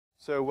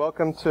So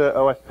welcome to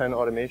OS 10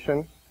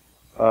 Automation.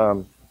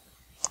 My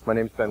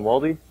name is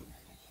Waldie,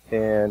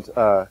 and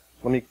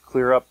let me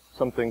clear up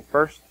something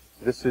first.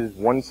 This is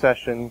one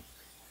session,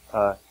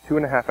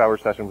 2.5-hour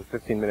session with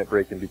 15-minute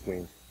break in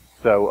between.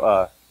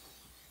 So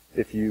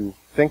if you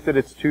think that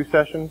it's 2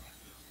 sessions,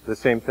 the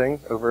same thing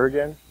over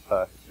again,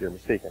 you're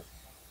mistaken.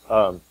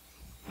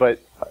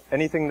 But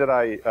anything that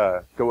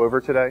I go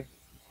over today,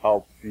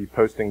 I'll be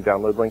posting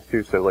download links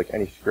to, so like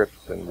any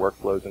scripts and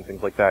workflows and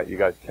things like that, you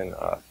guys can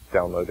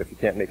download if you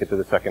can't make it to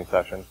the second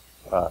session.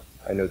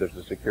 I know there's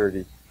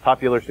a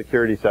popular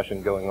security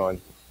session going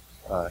on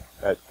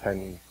at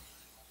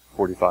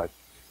 10:45.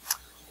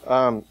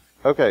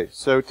 Okay,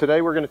 so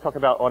today we're going to talk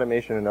about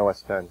automation in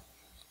OS 10.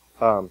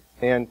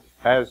 And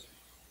as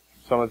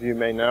some of you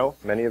may know,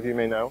 many of you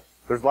may know,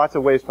 there's lots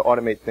of ways to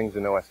automate things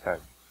in OS 10.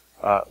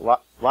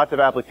 Lots of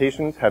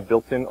applications have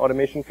built-in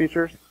automation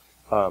features.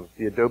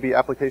 The Adobe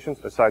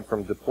applications, aside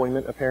from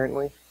deployment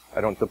apparently, I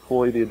don't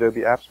deploy the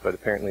Adobe apps, but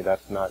apparently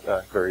that's not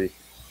very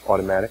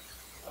automatic.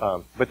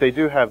 But they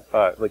do have,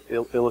 like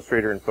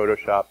Illustrator and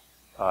Photoshop,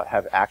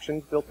 have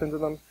actions built into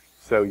them.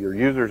 So your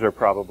users are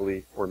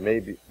probably, or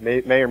may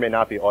or may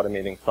not be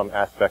automating some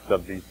aspect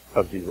of these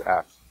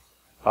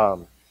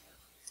apps.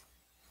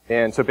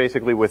 And so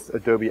basically with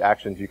Adobe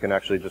Actions, you can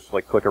actually just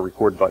like click a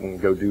record button,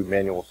 go do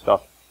manual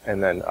stuff,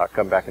 and then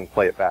come back and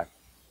play it back.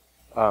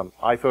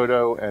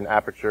 iPhoto and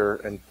Aperture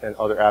and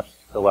other apps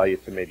allow you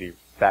to maybe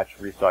batch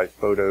resize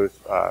photos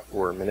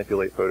or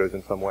manipulate photos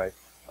in some way.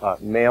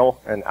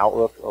 Mail and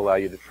Outlook allow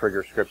you to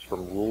trigger scripts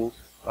from rules,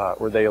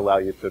 or they allow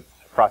you to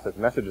process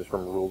messages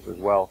from rules as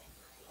well.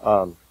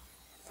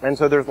 And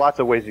so there's lots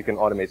of ways you can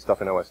automate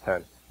stuff in OS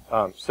 10.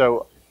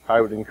 So I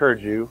would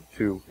encourage you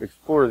to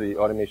explore the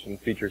automation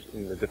features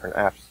in the different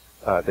apps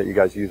that you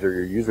guys use or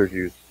your users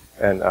use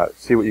and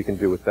see what you can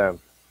do with them.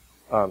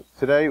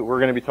 Today we're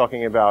going to be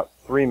talking about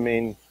 3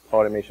 main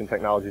automation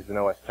technologies in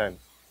OS 10.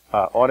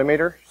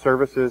 Automator,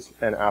 Services,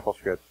 and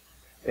AppleScripts.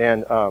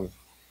 And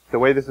the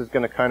way this is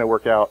going to kind of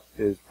work out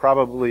is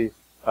probably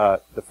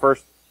the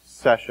first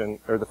session,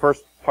 or the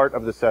first part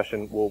of the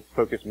session will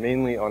focus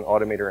mainly on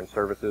Automator and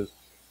Services.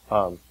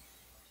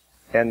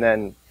 And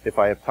then if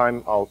I have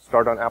time, I'll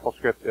start on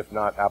AppleScript. If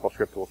not,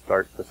 AppleScript will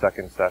start the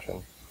second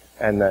session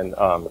and then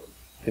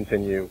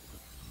continue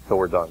till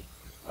we're done.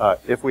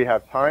 If we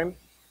have time,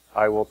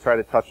 I will try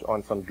to touch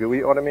on some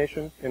GUI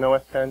automation in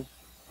OS 10,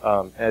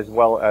 as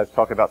well as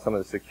talk about some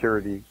of the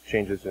security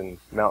changes in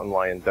Mountain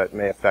Lion that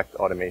may affect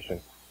automation.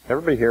 Can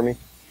everybody hear me?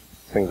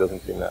 This thing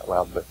doesn't seem that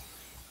loud, but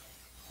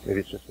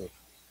maybe it's just me.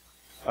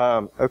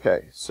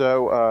 Okay,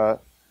 so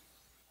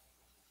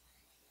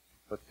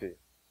let's see.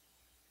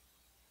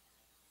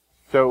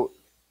 So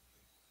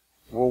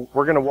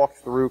we're going to walk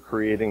through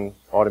creating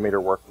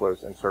Automator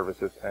workflows and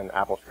services and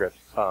AppleScripts,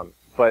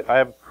 but I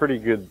have a pretty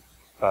good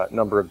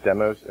number of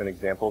demos and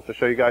examples to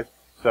show you guys.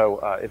 So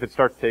if it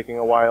starts taking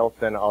a while,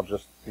 then I'll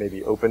just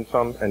maybe open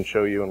some and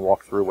show you and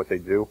walk through what they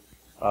do.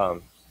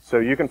 So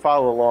you can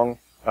follow along.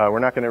 We're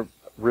not going to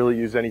really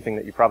use anything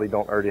that you probably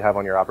don't already have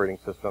on your operating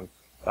system.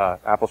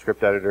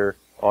 AppleScript Editor,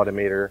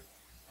 Automator.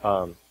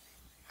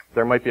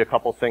 There might be a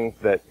couple things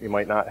that you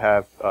might not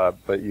have,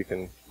 but you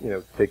can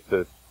take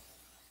the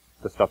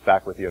stuff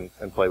back with you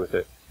and play with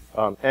it.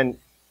 And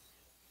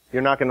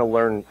you're not going to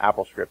learn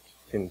AppleScript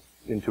in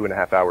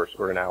 2.5 hours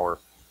or an hour.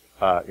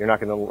 You're not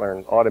going to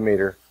learn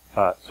Automator.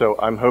 So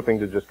I'm hoping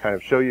to just kind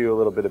of show you a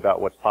little bit about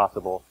what's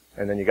possible,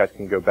 and then you guys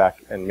can go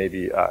back and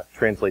maybe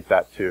translate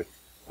that to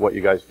what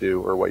you guys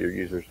do or what your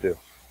users do.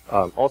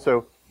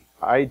 Also,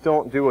 I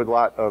don't do a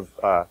lot of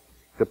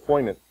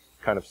deployment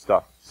kind of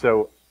stuff.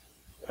 So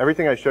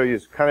everything I show you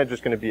is kind of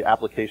just going to be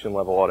application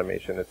level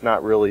automation. It's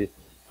not really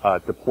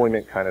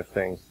deployment kind of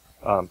things.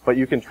 But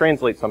you can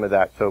translate some of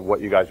that to what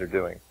you guys are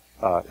doing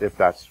if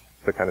that's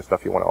the kind of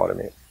stuff you want to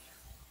automate.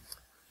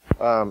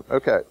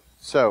 Okay,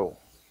 so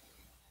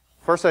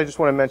first I just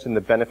want to mention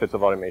the benefits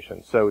of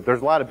automation. So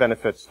there's a lot of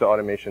benefits to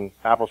automation,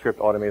 AppleScript,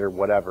 Automator,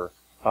 whatever.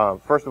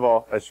 First of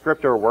all, a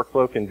script or a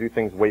workflow can do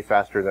things way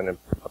faster than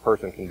a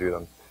person can do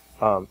them.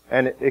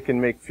 And it can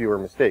make fewer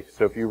mistakes.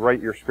 So if you write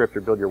your script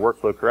or build your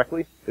workflow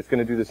correctly, it's going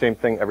to do the same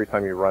thing every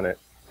time you run it.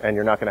 And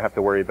you're not going to have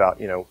to worry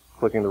about,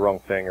 clicking the wrong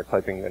thing or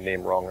typing the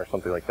name wrong or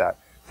something like that.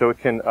 So it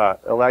can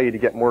allow you to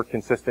get more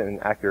consistent and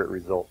accurate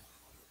results.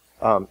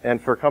 And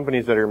for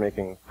companies that are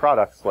making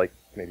products like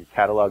maybe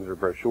catalogs or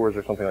brochures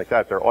or something like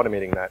that, they're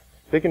automating that.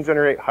 They can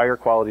generate higher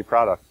quality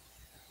products.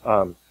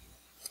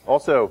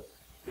 Also,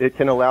 it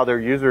can allow their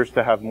users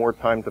to have more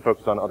time to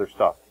focus on other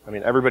stuff. I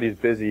mean, everybody's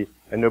busy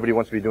and nobody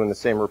wants to be doing the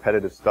same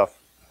repetitive stuff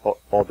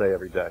all day,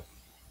 every day.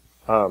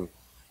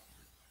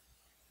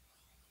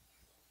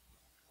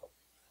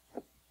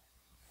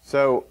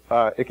 So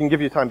it can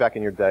give you time back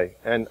in your day.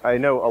 And I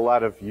know a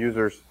lot of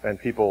users and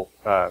people,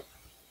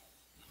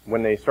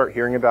 when they start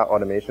hearing about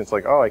automation, it's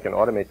like, oh, I can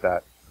automate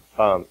that.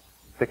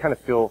 They kind of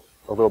feel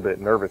a little bit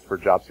nervous for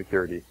job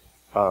security.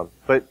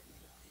 But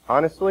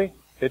honestly,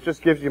 it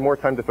just gives you more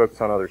time to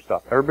focus on other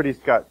stuff. Everybody's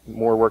got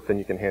more work than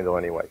you can handle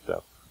anyway.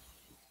 So,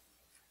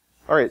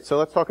 all right, so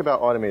let's talk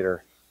about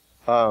Automator.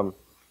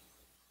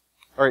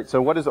 All right,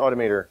 so what is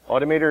Automator?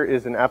 Automator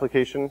is an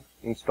application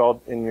installed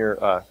in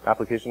your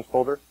applications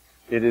folder.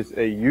 It is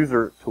a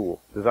user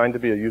tool, designed to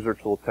be a user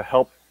tool to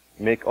help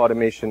make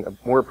automation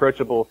more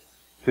approachable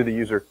to the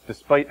user,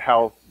 despite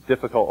how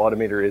difficult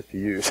Automator is to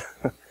use.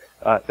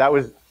 That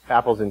was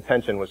Apple's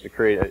intention, was to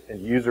create a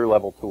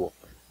user-level tool.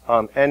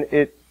 And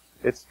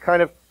it's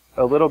kind of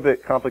a little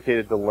bit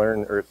complicated to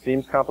learn, or it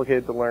seems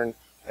complicated to learn,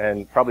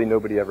 and probably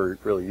nobody ever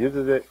really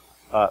uses it.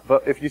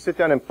 But if you sit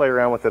down and play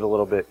around with it a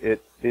little bit,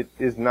 it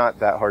is not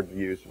that hard to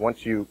use.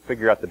 Once you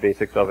figure out the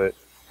basics of it,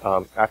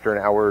 after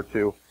an hour or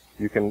two,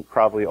 you can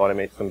probably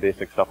automate some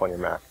basic stuff on your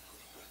Mac.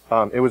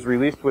 It was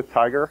released with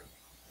Tiger,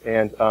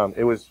 and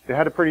it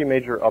had a pretty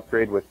major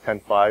upgrade with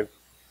 10.5,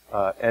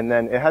 and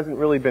then it hasn't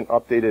really been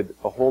updated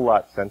a whole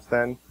lot since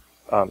then.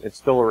 It's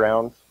still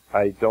around.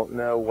 I don't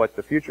know what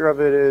the future of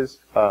it is.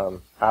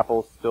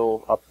 Apple's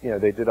still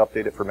they did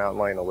update it for Mountain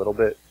Lion a little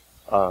bit.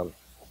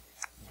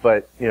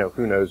 But,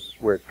 who knows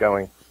where it's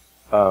going.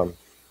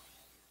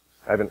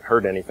 I haven't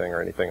heard anything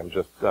or anything. I'm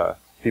just,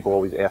 people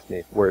always ask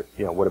me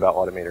what about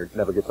Automator? It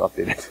never gets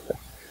updated.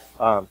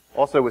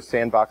 Also with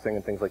sandboxing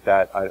and things like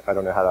that, I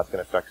don't know how that's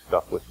going to affect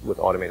stuff with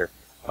Automator.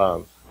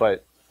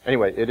 But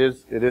anyway, it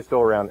is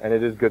still around, and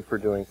it is good for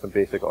doing some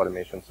basic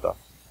automation stuff.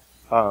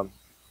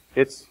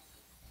 It's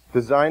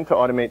designed to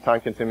automate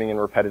time-consuming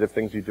and repetitive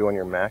things you do on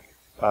your Mac,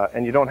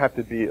 and you don't have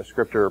to be a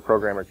scripter or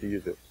programmer to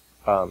use it.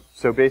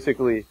 So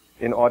basically,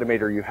 in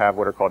Automator, you have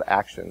what are called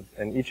actions,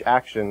 and each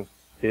action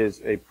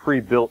is a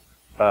pre-built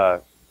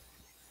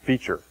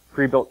feature,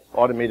 pre-built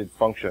automated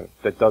function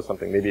that does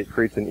something. Maybe it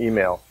creates an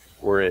email,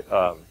 or it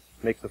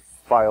makes a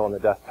file on the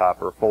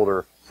desktop or a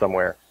folder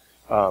somewhere.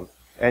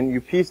 And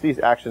you piece these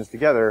actions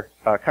together,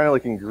 kind of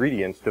like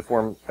ingredients, to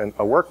form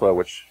a workflow,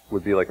 which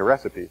would be like a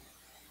recipe.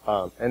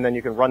 And then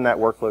you can run that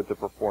workflow to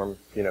perform,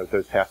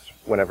 those tasks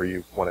whenever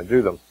you want to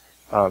do them.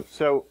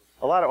 So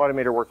a lot of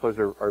Automator workflows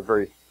are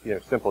very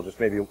simple, just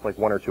maybe like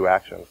one or two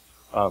actions.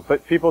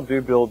 But people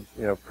do build,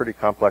 pretty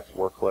complex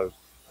workflows.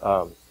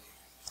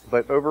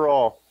 But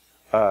overall,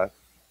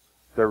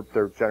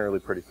 they're generally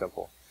pretty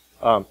simple.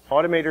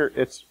 Automator,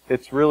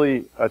 it's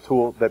really a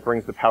tool that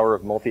brings the power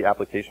of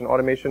multi-application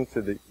automation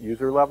to the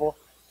user level.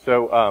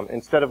 So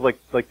instead of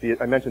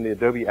I mentioned the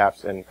Adobe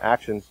apps and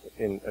actions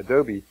in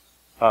Adobe,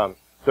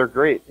 they're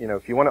great.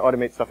 If you want to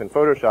automate stuff in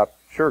Photoshop,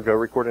 sure, go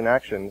record an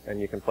action and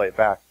you can play it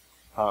back.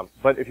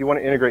 But if you want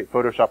to integrate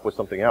Photoshop with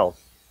something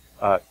else,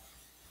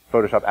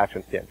 Photoshop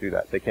actions can't do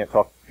that. They can't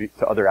talk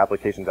to other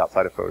applications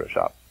outside of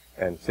Photoshop.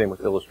 And same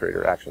with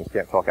Illustrator. Actions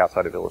can't talk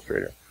outside of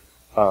Illustrator.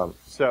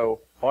 So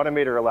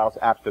Automator allows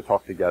apps to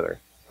talk together.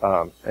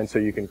 And so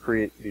you can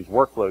create these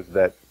workflows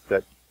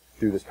that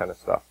do this kind of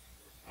stuff.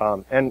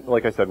 And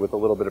like I said, with a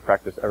little bit of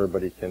practice,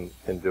 everybody can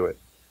do it.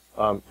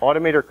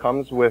 Automator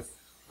comes with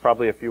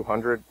probably a few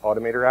hundred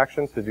Automator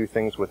actions to do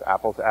things with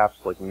Apple's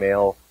apps like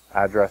Mail,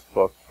 Address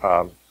Book,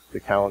 the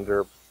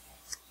Calendar,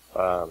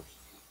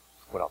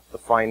 what else? The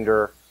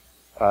Finder,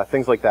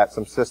 things like that,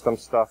 some system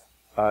stuff.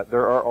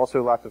 There are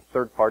also lots of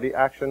third-party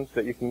actions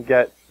that you can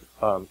get.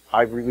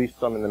 I've released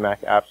some in the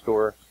Mac App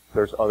Store.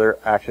 There's other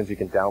actions you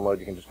can download.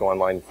 You can just go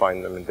online and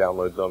find them and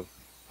download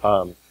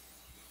them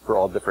for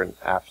all different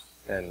apps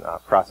and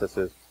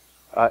processes.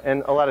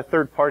 And a lot of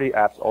third-party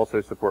apps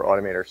also support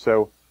Automator.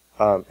 So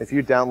if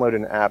you download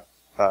an app,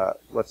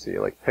 let's see,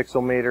 like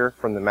Pixelmator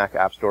from the Mac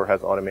App Store has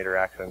Automator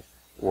actions,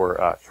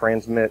 or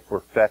Transmit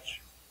or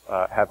Fetch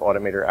have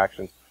Automator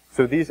actions.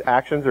 So these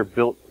actions are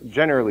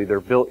they're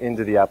built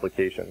into the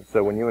application.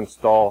 So when you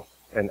install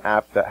an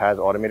app that has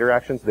Automator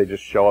actions, they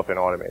just show up in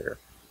Automator.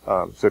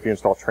 So if you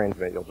install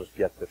Transmit, you'll just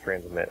get the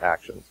Transmit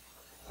actions.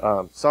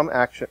 Some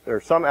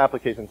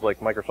applications like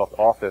Microsoft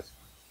Office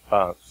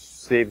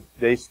save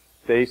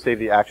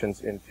the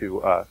actions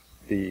into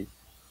the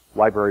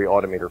library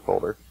Automator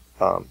folder.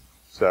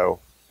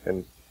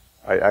 And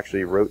I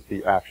actually wrote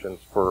the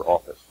actions for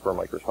Office for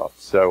Microsoft.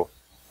 So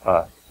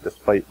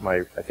despite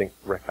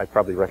I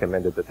probably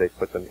recommended that they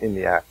put them in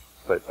the app,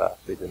 but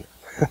they didn't.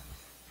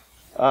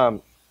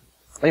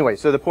 Anyway,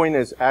 so the point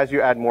is, as you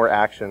add more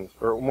actions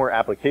or more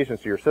applications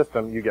to your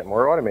system, you get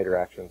more Automator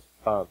actions.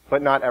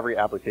 But not every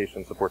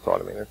application supports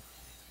Automator.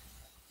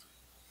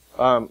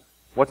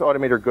 What's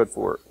Automator good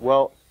for?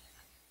 Well,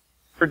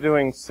 for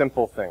doing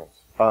simple things.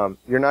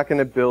 You're not going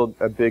to build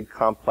a big,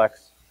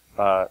 complex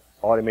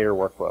Automator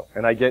workflow.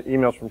 And I get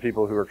emails from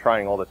people who are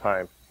trying all the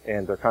time,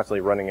 and they're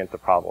constantly running into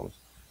problems.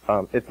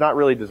 It's not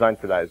really designed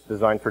for that. It's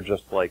designed for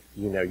just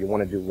you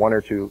want to do one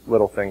or two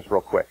little things real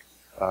quick.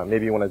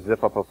 Maybe you want to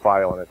zip up a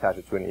file and attach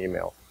it to an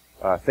email.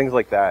 Things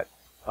like that.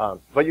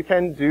 But you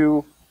can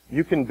build,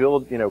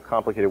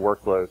 complicated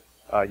workflows.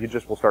 You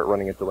just will start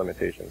running into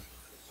limitations.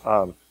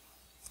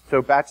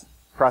 So batch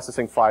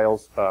processing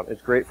files,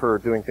 it's great for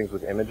doing things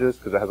with images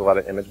because it has a lot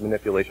of image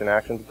manipulation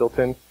actions built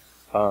in.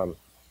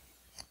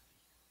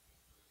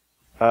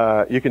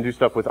 You can do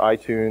stuff with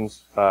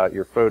iTunes,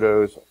 your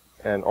photos,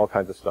 and all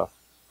kinds of stuff.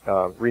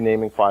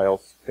 Renaming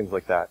files, things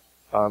like that.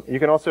 You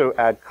can also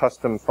add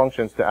custom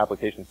functions to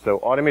applications. So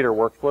Automator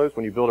workflows,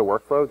 when you build a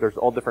workflow, there's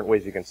all different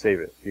ways you can save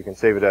it. You can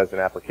save it as an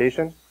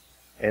application,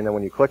 and then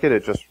when you click it,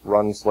 it just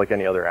runs like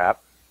any other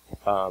app.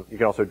 You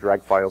can also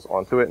drag files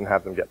onto it and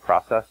have them get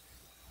processed.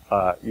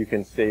 You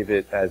can save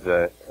it as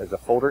a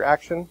folder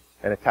action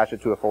and attach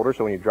it to a folder,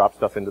 so when you drop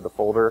stuff into the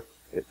folder,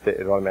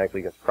 it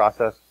automatically gets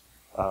processed.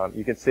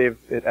 You can save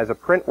it as a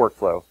print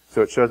workflow,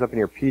 so it shows up in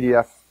your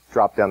PDF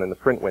drop-down in the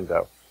print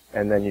window,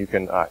 and then you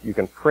can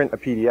print a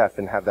PDF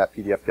and have that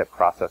PDF get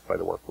processed by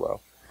the workflow.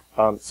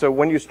 So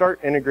when you start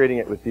integrating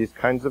it with these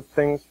kinds of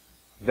things,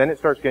 then it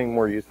starts getting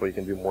more useful. You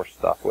can do more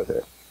stuff with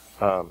it.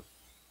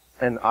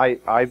 And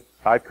I've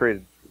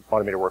created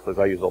Automator workflows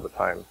I use all the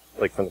time,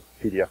 like from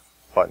the PDF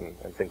button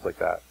and things like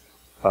that.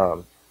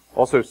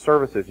 Also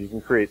services, you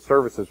can create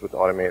services with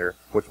Automator,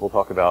 which we'll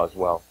talk about as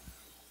well.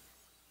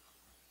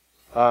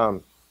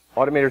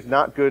 Automator's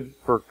not good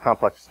for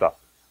complex stuff.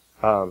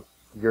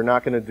 You're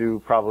not going to do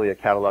probably a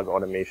catalog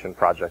automation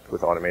project with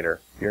Automator.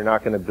 You're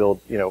not going to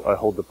build, a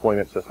whole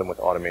deployment system with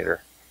Automator.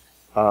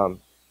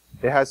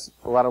 It has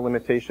a lot of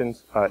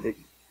limitations.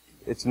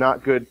 It's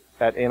not good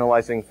at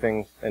analyzing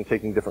things and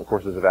taking different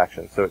courses of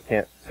action. So it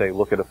can't say,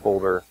 look at a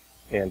folder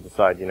and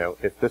decide,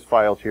 if this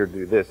file's here,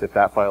 do this. If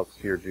that file's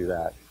here, do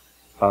that.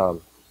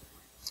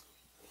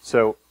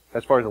 So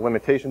as far as the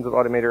limitations of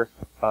Automator,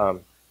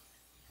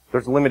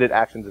 there's limited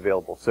actions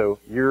available. So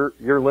you're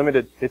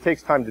limited. It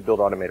takes time to build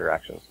Automator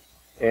actions.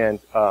 And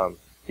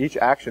each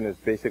action is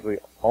basically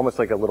almost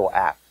like a little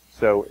app.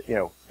 So,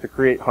 to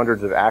create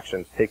hundreds of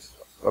actions takes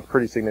a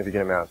pretty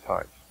significant amount of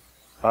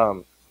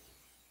time.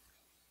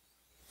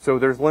 So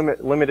there's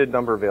limited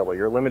number available.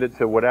 You're limited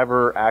to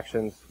whatever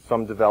actions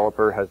some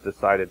developer has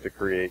decided to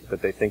create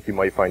that they think you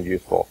might find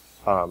useful.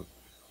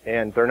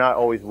 And they're not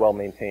always well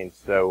maintained.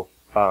 So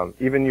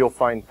even you'll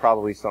find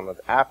probably some of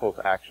Apple's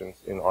actions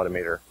in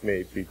Automator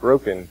may be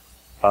broken.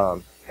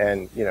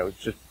 And, it's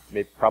just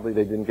probably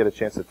they didn't get a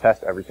chance to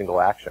test every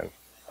single action.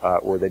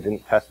 Or they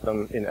didn't test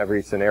them in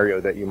every scenario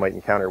that you might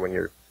encounter when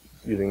you're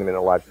using them in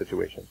a live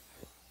situation.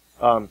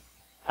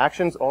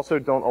 Actions also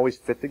don't always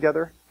fit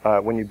together.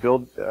 When you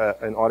build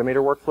an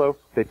Automator workflow,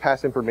 they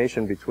pass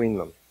information between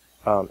them.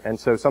 And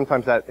so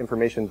sometimes that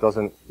information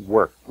doesn't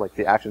work, like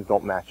the actions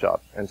don't match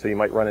up. And so you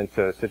might run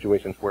into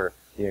situations where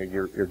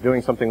you're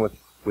doing something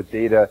with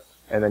data,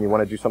 and then you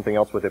want to do something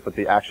else with it, but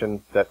the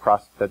action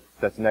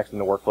that's next in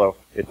the workflow,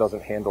 it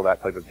doesn't handle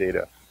that type of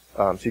data.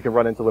 So you can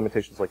run into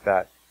limitations like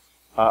that.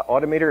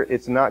 Automator,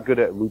 it's not good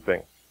at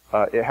looping.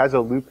 It has a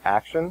loop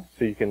action,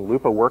 so you can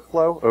loop a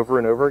workflow over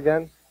and over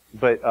again.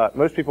 But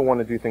most people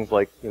want to do things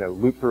like,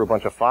 loop through a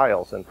bunch of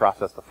files and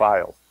process the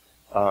files.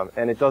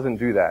 And it doesn't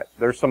do that.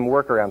 There's some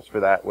workarounds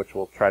for that, which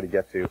we'll try to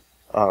get to.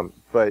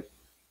 But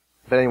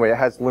anyway, it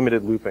has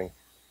limited looping.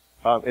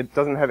 It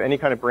doesn't have any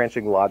kind of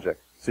branching logic.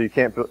 So you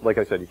can't, like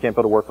I said, you can't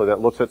build a workflow that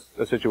looks at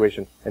a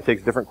situation and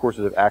takes different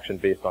courses of action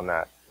based on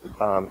that.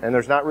 And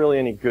there's not really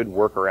any good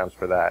workarounds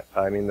for that.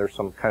 I mean, there's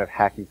some kind of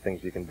hacky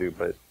things you can do,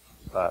 but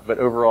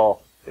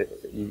overall,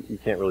 you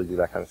can't really do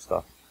that kind of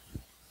stuff.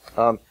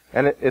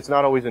 And it's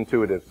not always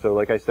intuitive. So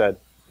like I said,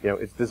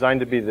 it's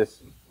designed to be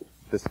this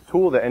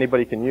tool that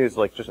anybody can use,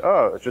 like just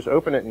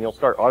open it and you'll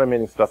start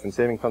automating stuff and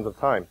saving tons of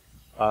time.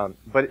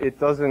 But it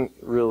doesn't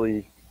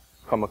really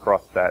come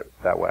across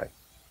that way.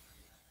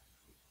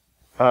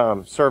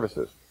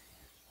 Services.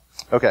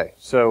 Okay,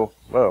 so,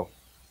 whoa,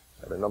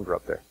 I have a number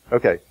up there.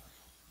 Okay.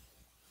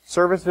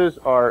 Services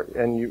are,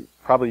 and you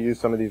probably use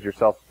some of these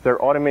yourself,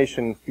 they're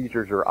automation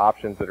features or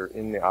options that are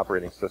in the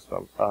operating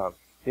system.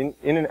 In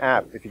an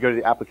app, if you go to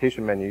the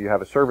application menu, you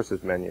have a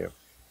services menu.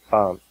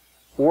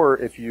 Or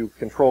if you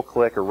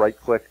control-click or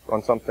right-click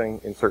on something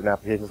in certain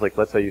applications, like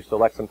let's say you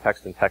select some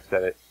text in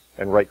TextEdit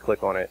and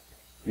right-click on it,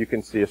 you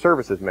can see a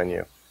services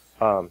menu.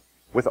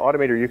 With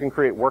Automator, you can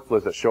create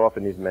workflows that show up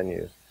in these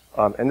menus.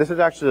 And this is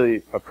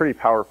actually a pretty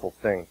powerful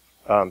thing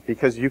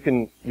because you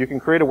can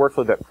create a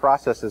workflow that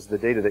processes the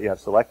data that you have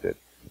selected.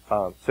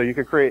 So you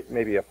could create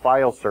maybe a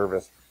file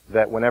service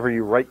that whenever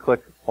you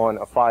right-click on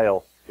a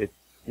file,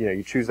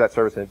 you choose that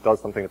service and it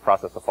does something to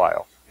process the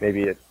file.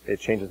 Maybe it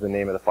changes the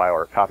name of the file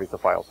or copies the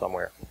file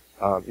somewhere.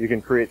 You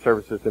can create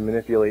services to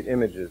manipulate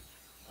images.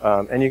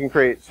 And you can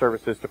create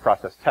services to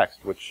process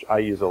text, which I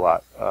use a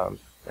lot.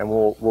 And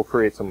we'll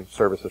create some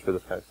services for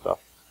this kind of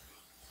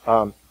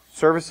stuff.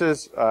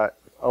 Services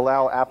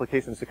allow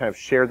applications to kind of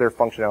share their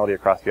functionality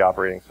across the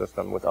operating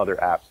system with other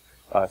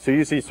apps. So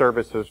you see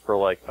services for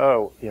like,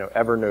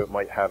 Evernote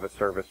might have a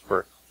service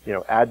for,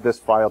 add this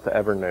file to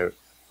Evernote,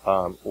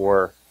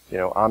 or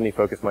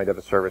OmniFocus might have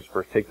a service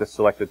for take this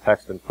selected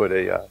text and put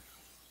a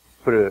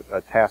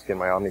task in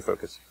my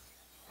OmniFocus.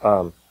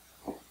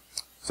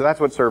 So that's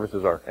what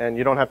services are, and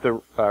you don't have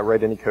to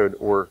write any code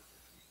or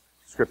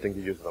scripting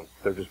to use them.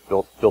 They're just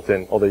built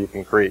in, although you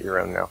can create your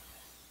own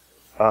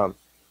now.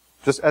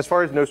 Just as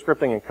far as no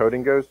scripting and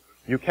coding goes,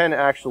 you can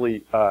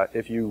actually,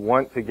 if you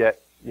want to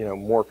get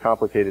more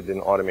complicated in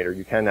Automator,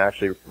 you can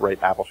actually write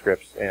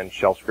AppleScripts and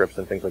shell scripts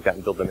and things like that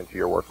and build them into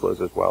your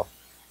workflows as well.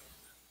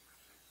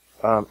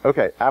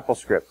 Okay,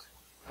 AppleScript.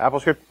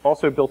 AppleScript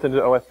also built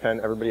into OS X.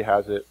 Everybody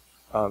has it.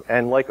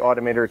 And like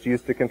Automator, it's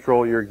used to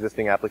control your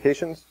existing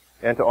applications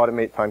and to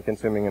automate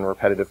time-consuming and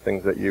repetitive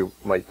things that you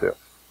might do.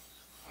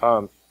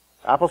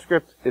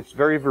 AppleScript, it's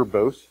very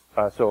verbose,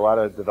 so a lot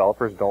of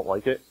developers don't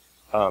like it.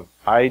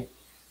 I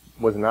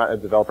was not a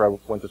developer. I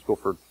went to school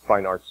for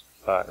fine arts,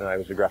 and I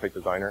was a graphic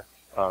designer.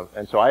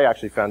 And so I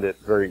actually found it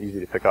very easy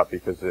to pick up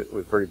because it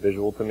was very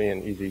visual to me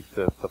and easy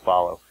to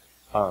follow.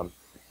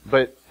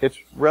 But it's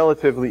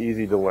relatively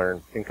easy to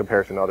learn in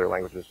comparison to other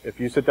languages. If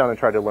you sit down and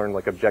try to learn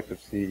like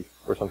Objective-C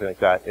or something like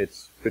that,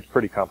 it's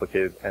pretty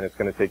complicated and it's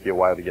going to take you a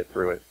while to get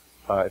through it.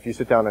 If you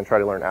sit down and try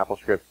to learn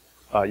AppleScript,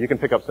 you can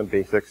pick up some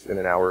basics in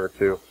an hour or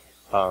two.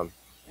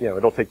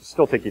 It'll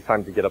still take you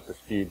time to get up to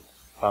speed.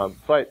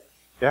 But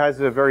it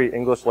has a very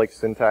English-like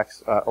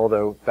syntax,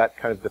 although that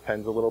kind of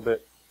depends a little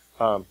bit.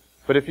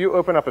 But if you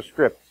open up a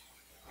script,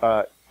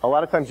 a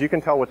lot of times you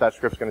can tell what that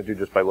script's going to do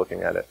just by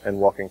looking at it and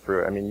walking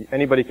through it. I mean,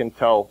 anybody can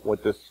tell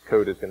what this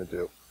code is going to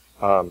do.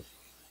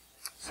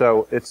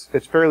 So it's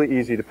fairly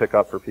easy to pick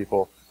up for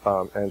people,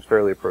 and it's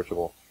fairly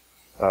approachable.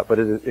 But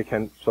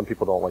some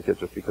people don't like it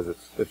just because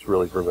it's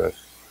really verbose.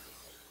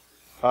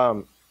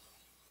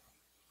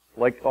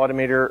 Like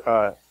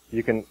Automator,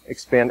 you can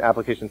expand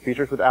application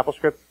features with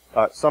AppleScript.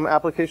 Some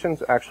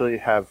applications actually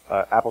have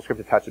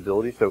AppleScript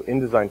attachability. So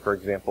InDesign, for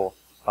example,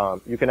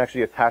 you can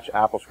actually attach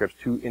AppleScripts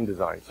to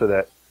InDesign so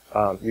that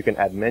you can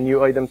add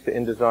menu items to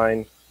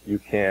InDesign. You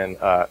can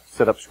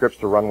set up scripts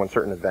to run when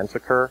certain events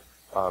occur.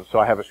 So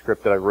I have a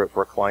script that I wrote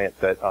for a client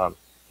that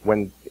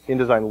when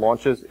InDesign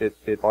launches,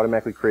 it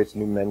automatically creates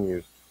new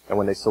menus. And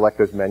when they select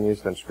those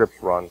menus, then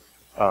scripts run.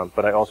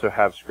 But I also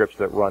have scripts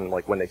that run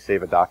like when they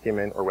save a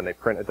document or when they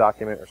print a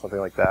document or something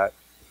like that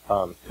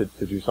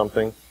to do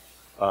something.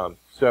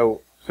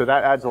 So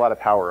that adds a lot of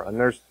power. And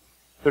there's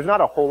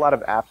not a whole lot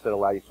of apps that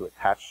allow you to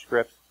attach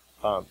scripts,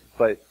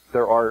 but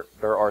there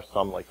are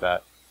some like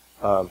that.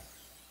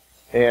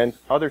 And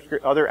other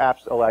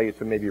apps allow you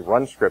to maybe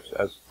run scripts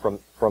as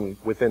from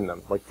within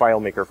them. Like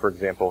FileMaker, for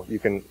example, you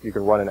can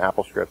run an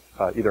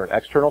AppleScript, either an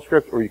external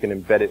script or you can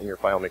embed it in your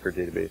FileMaker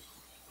database.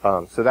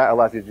 So that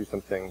allows you to do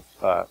some things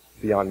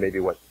beyond maybe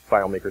what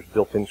FileMaker's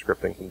built-in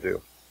scripting can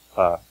do.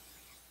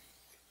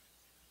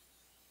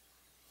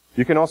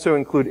 You can also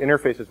include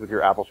interfaces with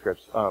your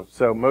AppleScripts.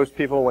 So most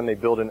people, when they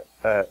build an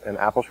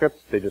AppleScript,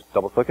 they just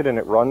double-click it and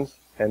it runs,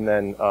 and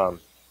then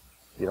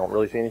you don't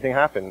really see anything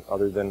happen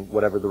other than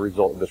whatever the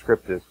result of the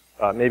script is.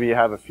 Maybe you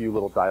have a few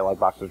little dialog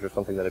boxes or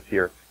something that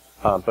appear.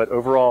 But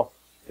overall,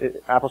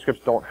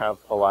 AppleScripts don't have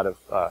a lot of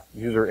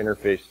user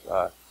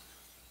interface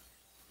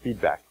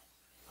feedback.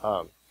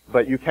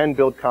 But you can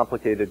build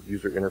complicated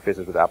user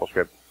interfaces with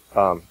AppleScript,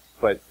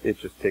 but it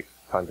just takes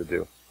time to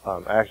do.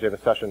 I actually have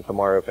a session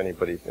tomorrow if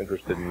anybody's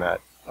interested in that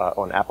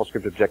on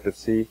AppleScript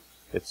Objective-C.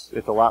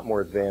 It's a lot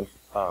more advanced,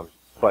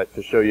 but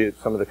to show you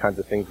some of the kinds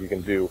of things you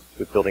can do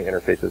with building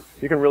interfaces,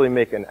 you can really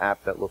make an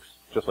app that looks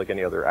just like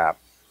any other app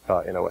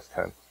in OS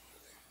X.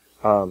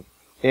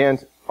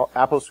 And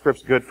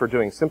AppleScript's good for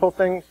doing simple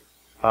things,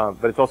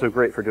 but it's also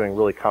great for doing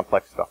really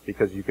complex stuff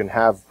because you can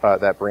have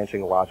that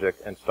branching logic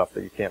and stuff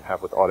that you can't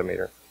have with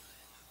Automator.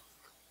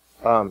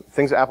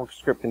 Things that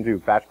AppleScript can do,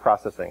 batch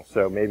processing.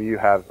 So maybe you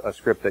have a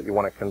script that you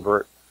want to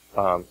convert,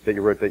 that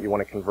you wrote that you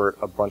want to convert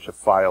a bunch of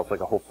files,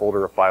 like a whole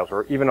folder of files,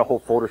 or even a whole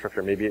folder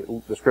structure. Maybe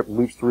the script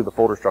loops through the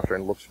folder structure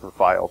and looks for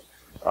files,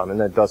 and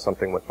then does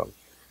something with them.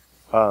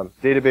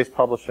 Database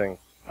publishing.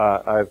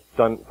 I've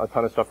done a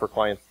ton of stuff for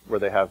clients where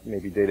they have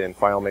maybe data in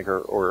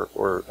FileMaker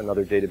or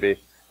another database,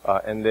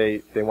 and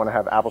they want to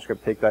have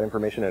AppleScript take that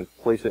information and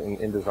place it in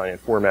InDesign and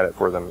format it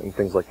for them and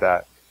things like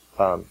that.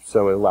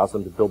 So it allows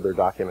them to build their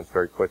documents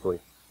very quickly.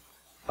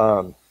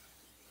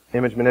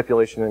 Image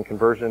manipulation and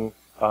conversion.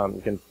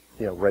 You can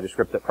write a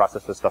script that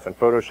processes stuff in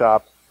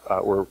Photoshop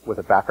or with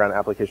a background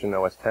application in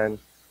OS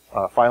X.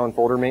 File and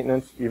folder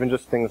maintenance, even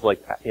just things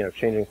like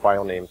changing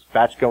file names,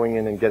 batch going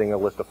in and getting a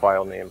list of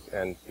file names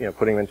and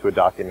putting them into a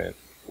document,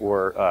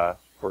 or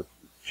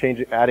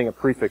adding a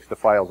prefix to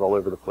files all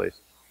over the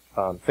place,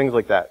 things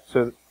like that.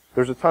 So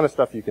there's a ton of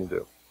stuff you can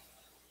do.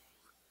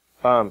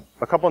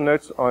 A couple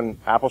notes on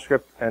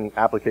AppleScript and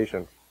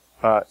application.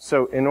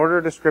 So in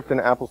order to script an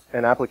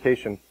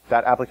application,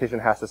 that application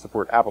has to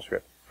support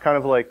AppleScript. Kind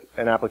of like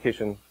an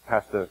application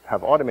has to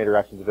have Automator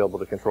actions available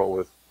to control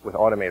with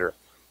Automator.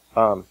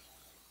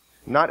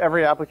 Not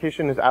every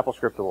application is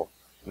AppleScriptable.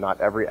 Not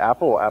every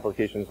Apple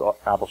application is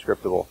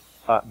AppleScriptable.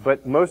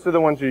 But most of the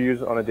ones you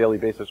use on a daily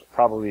basis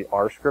probably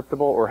are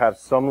scriptable or have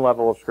some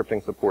level of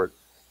scripting support.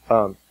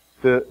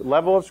 The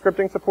level of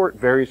scripting support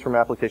varies from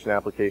application to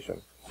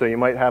application. So you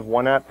might have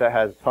one app that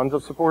has tons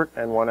of support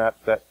and one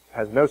app that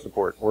has no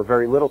support or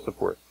very little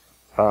support.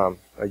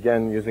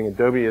 Again, using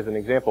Adobe as an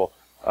example,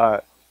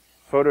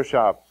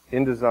 Photoshop,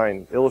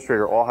 InDesign,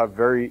 Illustrator all have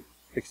very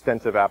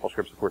extensive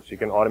AppleScript support, so you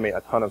can automate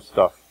a ton of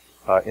stuff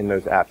in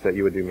those apps that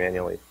you would do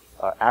manually.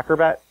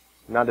 Acrobat,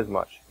 not as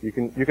much. You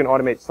can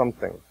automate some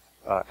things.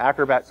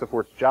 Acrobat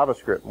supports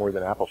JavaScript more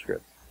than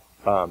AppleScript,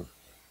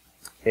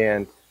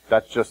 and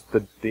that's just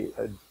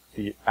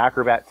the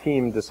Acrobat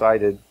team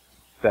decided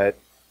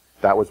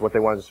that was what they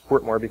wanted to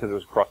support more because it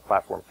was a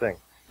cross-platform thing.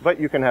 But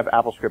you can have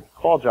AppleScript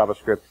call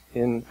JavaScript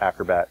in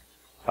Acrobat,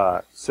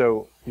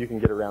 so you can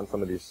get around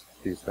some of these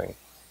things.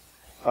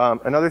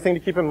 Another thing to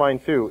keep in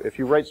mind too, if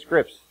you write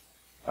scripts,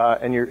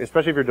 and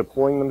especially if you're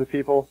deploying them to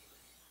people,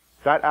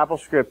 that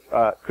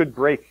AppleScript could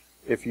break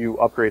if you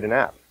upgrade an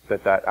app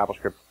that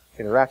AppleScript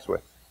interacts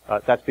with.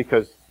 That's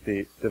because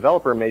the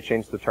developer may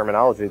change the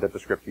terminology that the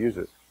script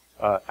uses.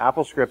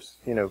 AppleScripts,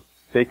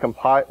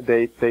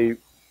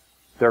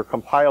 they're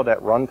compiled at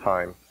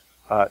runtime,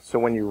 so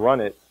when you run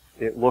it,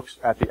 it looks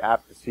at the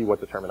app to see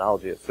what the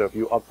terminology is. So if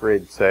you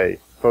upgrade, say,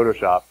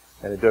 Photoshop,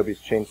 and Adobe's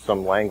changed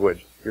some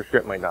language, your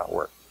script might not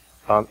work.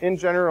 In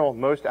general,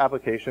 most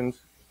applications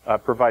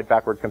provide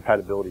backward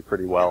compatibility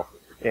pretty well.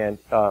 And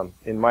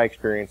in my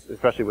experience,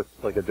 especially with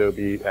like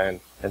Adobe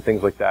and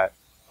things like that,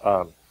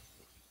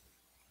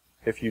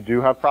 if you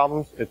do have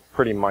problems, it's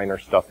pretty minor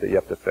stuff that you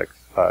have to fix.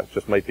 It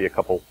just might be a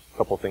couple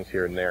things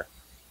here and there.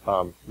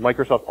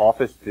 Microsoft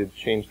Office did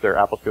change their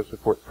AppleScript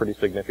support pretty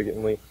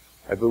significantly.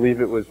 I believe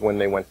it was when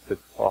they went to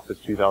Office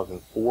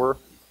 2004.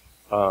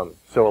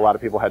 So a lot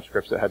of people had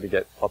scripts that had to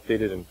get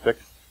updated and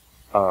fixed.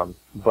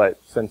 But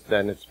since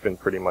then, it's been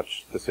pretty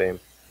much the same.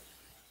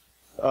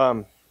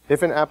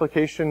 If an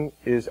application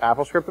is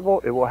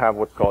AppleScriptable, it will have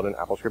what's called an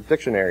AppleScript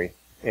dictionary.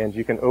 And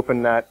you can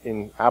open that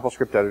in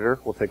AppleScript Editor.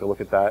 We'll take a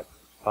look at that.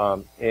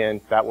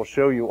 And that will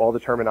show you all the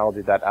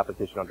terminology that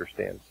application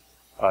understands.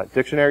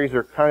 Dictionaries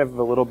are kind of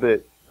a little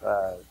bit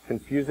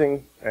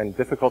confusing and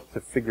difficult to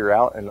figure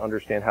out and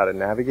understand how to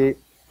navigate.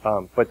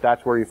 But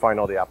that's where you find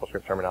all the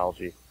AppleScript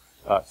terminology.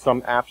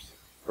 Some apps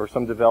or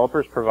some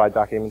developers provide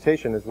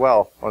documentation as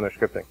well on their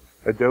scripting.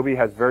 Adobe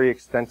has very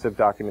extensive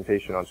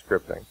documentation on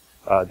scripting.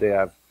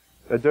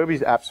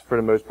 Adobe's apps, for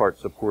the most part,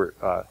 support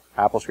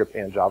AppleScript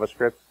and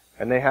JavaScript,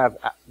 and they have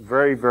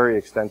very, very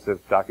extensive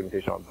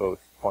documentation on both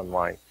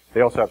online.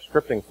 They also have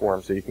scripting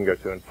forums that you can go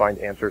to and find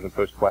answers and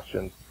post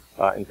questions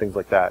and things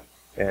like that.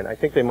 And I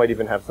think they might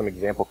even have some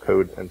example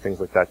code and things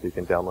like that you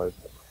can download.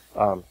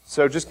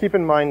 So just keep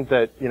in mind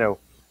that,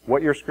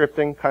 what you're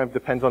scripting kind of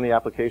depends on the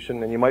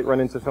application, and you might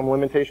run into some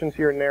limitations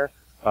here and there.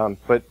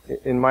 But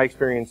in my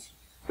experience,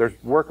 there's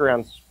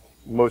workarounds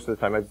most of the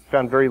time. I've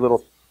found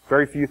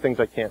very few things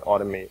I can't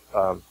automate,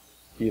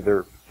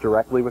 either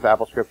directly with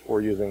AppleScript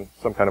or using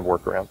some kind of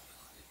workaround.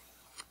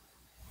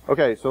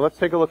 Okay, so let's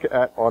take a look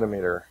at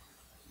Automator.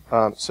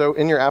 So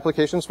in your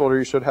applications folder,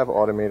 you should have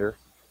Automator.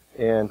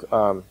 And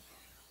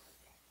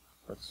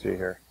let's see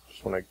here.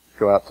 Just want to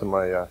go out to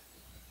my,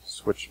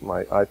 switch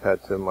my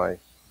iPad to my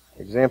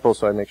example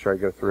so I make sure I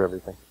go through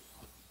everything.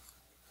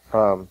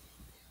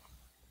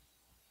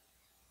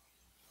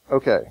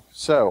 Okay,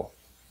 so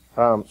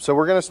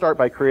we're going to start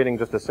by creating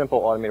just a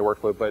simple Automator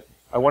workflow, but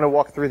I want to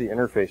walk through the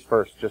interface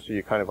first just so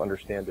you kind of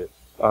understand it.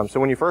 So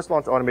when you first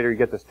launch Automator, you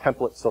get this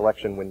template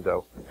selection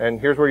window, and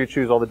here's where you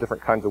choose all the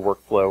different kinds of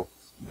workflow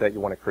that you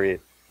want to create.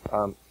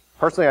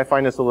 Personally, I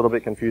find this a little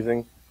bit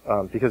confusing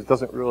because it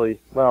doesn't really,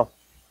 well,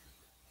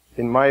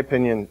 in my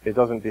opinion, it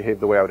doesn't behave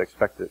the way I would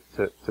expect it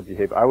to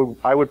behave.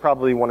 I would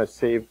probably want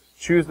to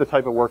choose the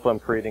type of workflow I'm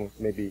creating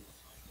maybe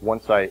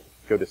once I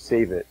go to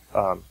save it,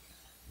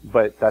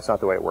 but that's not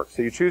the way it works.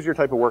 So you choose your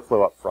type of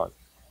workflow up front.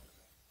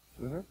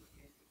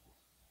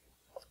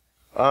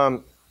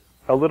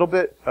 A little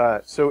bit.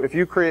 So if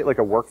you create like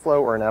a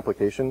workflow or an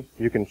application,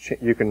 you can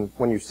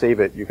when you save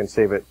it, you can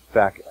save it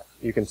back.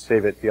 You can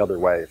save it the other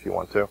way if you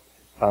want to.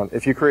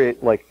 If you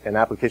create like an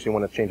application, you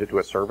want to change it to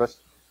a service.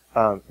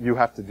 You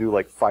have to do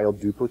like file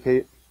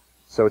duplicate,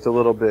 so it's a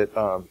little bit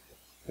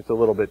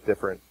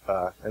different,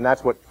 and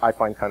that's what I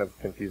find kind of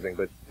confusing.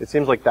 But it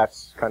seems like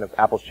that's kind of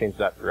Apple's changed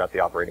that throughout the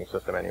operating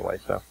system anyway.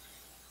 So,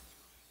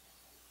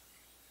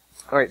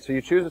 all right, so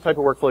you choose the type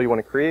of workflow you want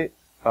to create.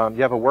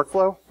 You have a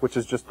workflow, which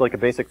is just like a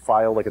basic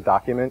file, like a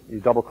document. You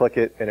double-click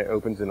it, and it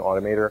opens in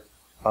Automator.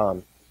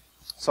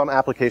 Some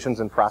applications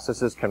and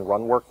processes can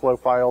run workflow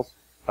files,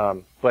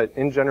 but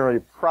in general,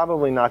 you're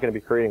probably not going to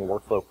be creating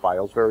workflow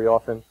files very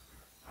often.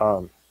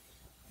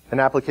 An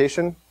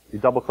application, you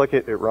double-click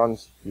it, it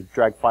runs, you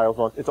drag files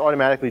on. It's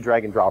automatically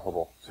drag and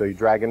droppable. So you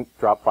drag and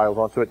drop files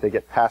onto it. They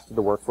get passed to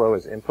the workflow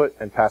as input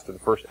and passed to the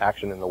first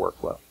action in the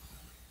workflow.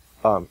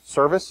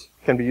 Service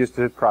can be used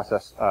to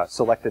process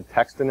selected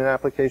text in an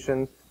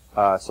application,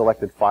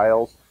 selected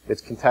files.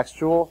 It's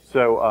contextual,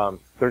 so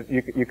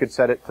you could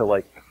set it to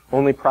like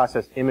only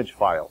process image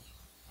files,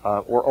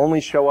 or only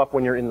show up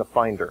when you're in the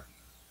Finder,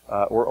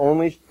 or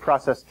only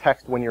process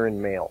text when you're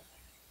in Mail.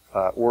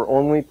 Or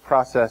only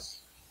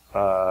process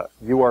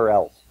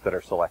URLs that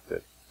are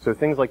selected. So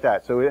things like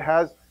that. So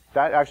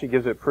that actually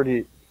gives it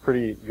pretty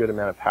good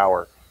amount of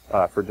power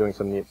for doing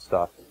some neat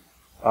stuff.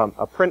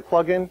 A print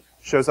plugin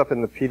shows up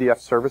in the PDF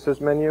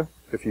services menu.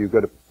 If you go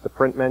to the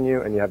print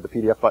menu and you have the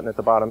PDF button at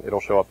the bottom,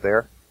 it'll show up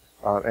there.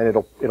 And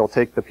it'll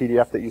take the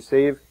PDF that you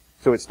save.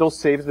 So it still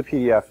saves the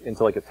PDF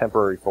into like a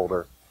temporary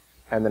folder,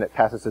 and then it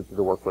passes it to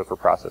the workflow for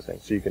processing.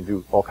 So you can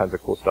do all kinds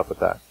of cool stuff with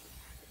that.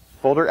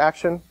 Folder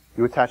action.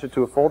 You attach it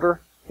to a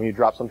folder. When you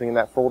drop something in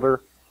that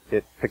folder,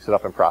 it picks it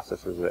up and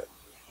processes it.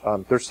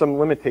 There's some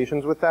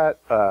limitations with that.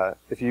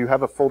 If you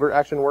have a folder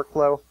action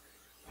workflow,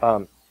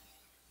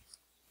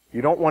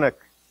 you don't want to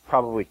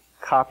probably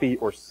copy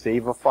or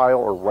save a file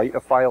or write a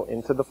file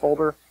into the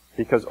folder.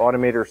 because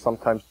Automator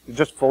sometimes,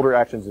 just folder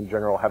actions in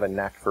general, have a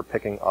knack for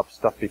picking up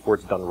stuff before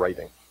it's done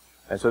writing.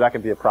 And so that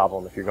can be a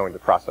problem if you're going to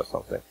process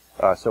something.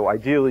 So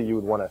ideally, you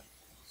would want to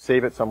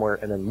save it somewhere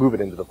and then move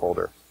it into the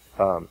folder.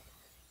 So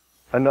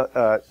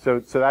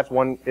that's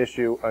one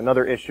issue.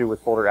 Another issue with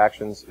folder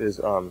actions is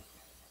a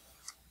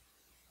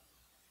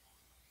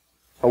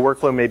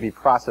workflow may be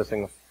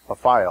processing a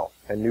file,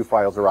 and new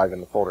files arrive in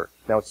the folder.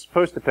 Now, it's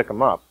supposed to pick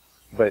them up,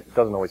 but it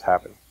doesn't always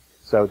happen.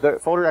 So the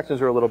folder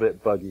actions are a little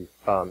bit buggy,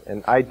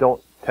 and I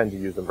don't tend to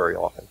use them very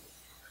often.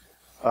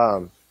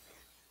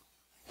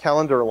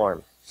 Calendar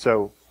alarm.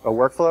 So a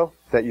workflow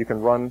that you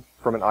can run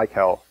from an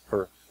iCal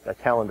for a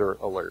calendar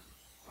alert.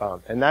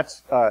 And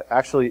that's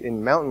actually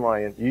in Mountain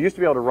Lion. You used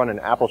to be able to run an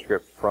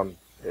AppleScript from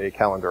a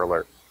calendar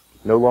alert.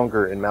 No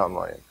longer in Mountain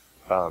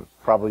Lion,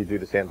 probably due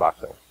to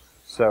sandboxing.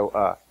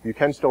 So you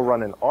can still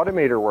run an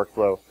Automator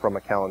workflow from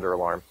a calendar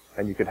alarm,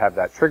 and you could have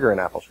that trigger an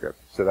AppleScript.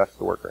 So that's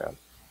the workaround.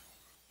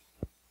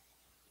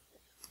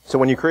 So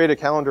when you create a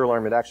calendar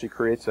alarm, it actually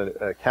creates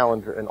a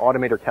calendar, an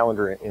Automator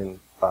calendar in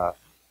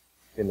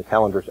the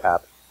Calendars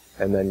app,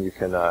 and then you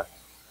can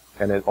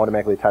and it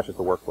automatically attaches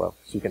the workflow,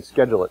 so you can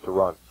schedule it to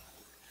run.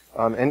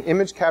 An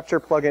image capture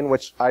plugin,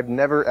 which I've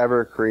never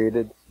ever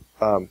created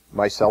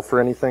myself for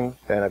anything,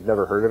 and I've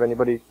never heard of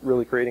anybody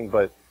really creating,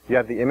 but you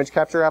have the image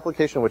capture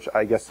application, which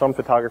I guess some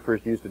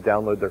photographers use to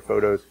download their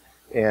photos.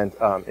 And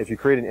if you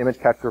create an image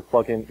capture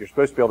plugin, you're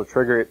supposed to be able to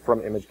trigger it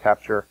from image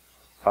capture,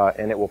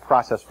 and it will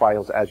process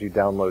files as you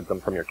download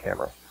them from your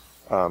camera.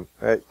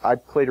 I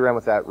played around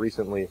with that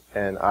recently,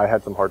 and I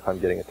had some hard time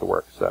getting it to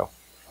work, so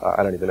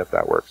I don't even know if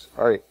that works.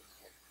 All right,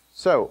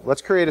 so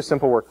let's create a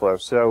simple workflow.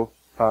 So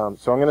I'm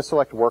going to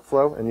select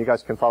workflow, and you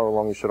guys can follow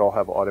along. You should all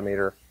have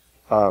Automator.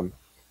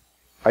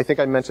 I think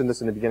I mentioned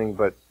this in the beginning,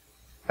 but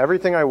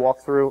everything I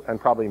walk through, and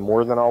probably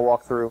more than I'll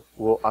walk through,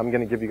 I'm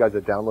going to give you guys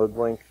a download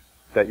link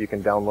that you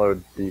can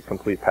download the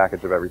complete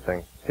package of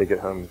everything, take it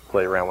home,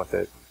 play around with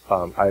it.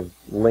 I have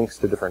links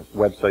to different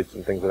websites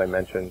and things that I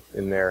mentioned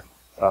in there,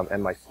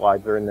 and my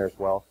slides are in there as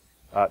well.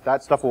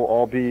 That stuff will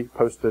all be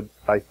posted,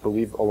 I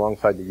believe,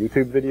 alongside the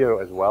YouTube video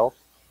as well.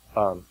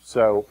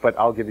 But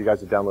I'll give you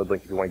guys a download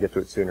link if you want to get to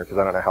it sooner, because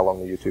I don't know how long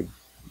the YouTube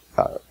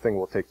thing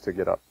will take to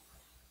get up.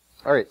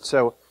 All right,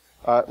 so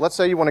let's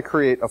say you want to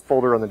create a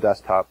folder on the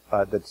desktop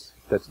that's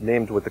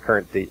named with the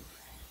current date.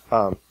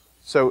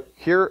 So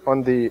here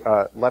on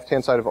the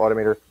left-hand side of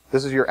Automator,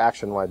 this is your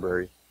action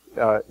library.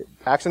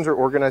 Actions are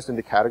organized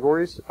into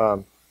categories,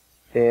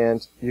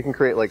 and you can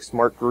create like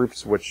smart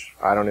groups, which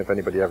I don't know if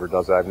anybody ever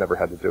does that. I've never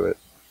had to do it.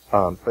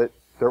 But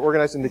they're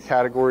organized into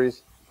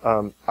categories.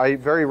 I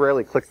very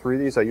rarely click through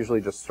these. I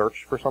usually just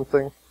search for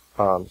something.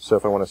 So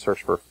if I want to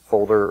search for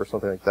folder or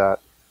something like that,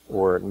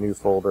 or new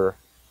folder,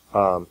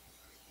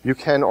 you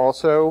can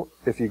also,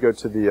 if you go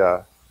to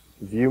the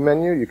view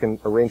menu, you can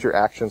arrange your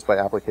actions by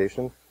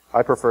application.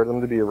 I prefer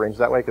them to be arranged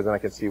that way because then I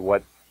can see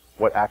what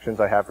actions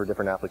I have for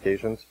different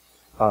applications.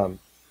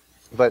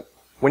 But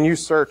when you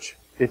search,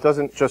 it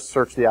doesn't just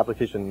search the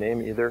application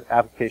name either.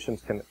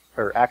 Actions can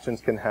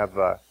have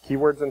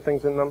keywords and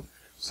things in them.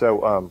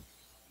 So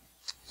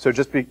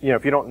just if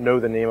you don't know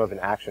the name of an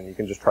action, you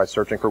can just try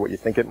searching for what you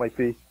think it might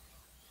be,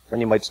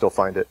 and you might still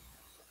find it.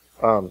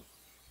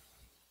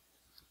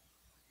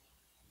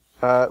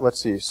 Let's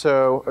see.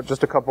 So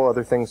just a couple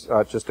other things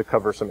just to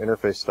cover some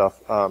interface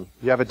stuff.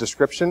 You have a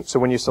description. So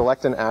when you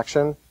select an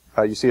action,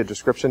 you see a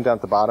description down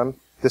at the bottom.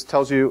 This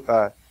tells you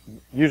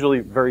usually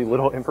very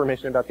little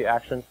information about the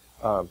action,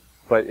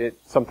 but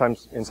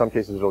sometimes, in some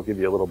cases, it'll give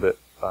you a little bit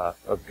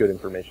of good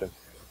information.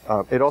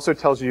 It also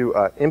tells you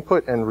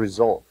input and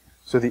result.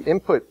 So the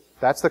input,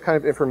 that's the kind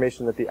of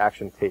information that the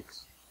action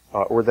takes,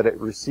 or that it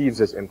receives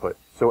as input.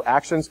 So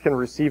actions can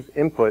receive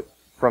input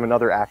from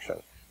another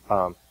action.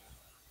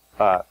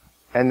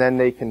 And then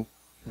they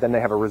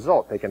have a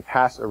result. They can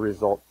pass a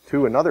result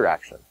to another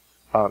action.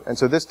 And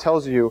so this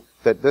tells you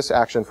that this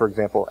action, for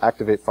example,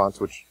 activate fonts,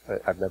 which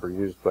I've never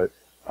used, but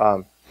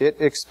it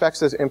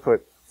expects as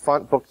input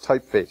font book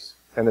typeface,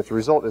 and its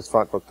result is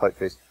font book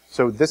typeface.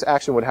 So this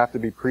action would have to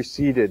be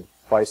preceded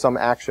by some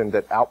action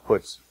that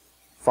outputs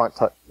font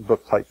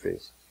book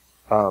typeface.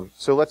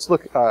 So let's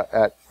look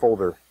at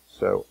folder.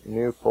 So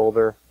new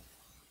folder.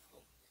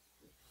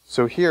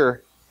 So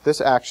here, this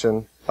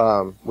action,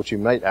 which you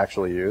might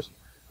actually use,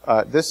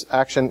 this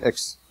action,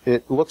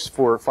 it looks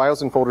for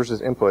files and folders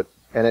as input,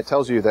 and it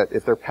tells you that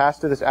if they're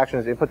passed to this action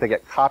as input, they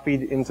get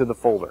copied into the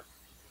folder.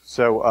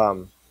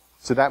 So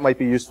that might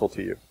be useful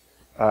to you.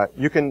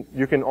 You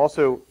can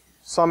also,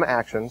 some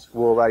actions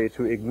will allow you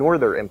to ignore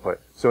their input.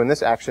 So in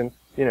this action,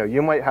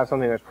 you might have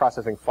something that's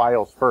processing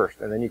files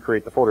first, and then you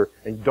create the folder,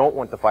 and you don't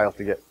want the files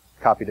to get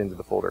copied into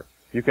the folder.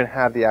 You can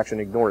have the action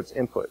ignore its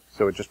input,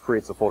 so it just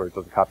creates the folder, it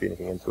doesn't copy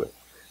anything into it.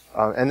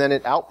 And then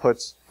it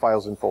outputs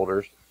files and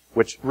folders,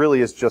 which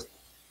really is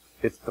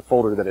it's the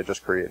folder that it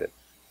just created.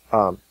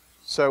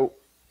 So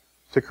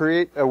to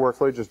create a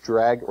workflow, just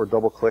drag or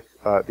double click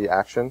the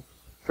action,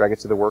 drag it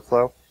to the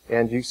workflow,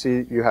 and you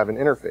see you have an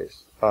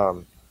interface.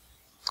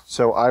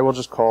 So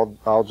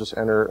I'll just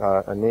enter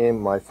a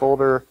name, my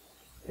folder,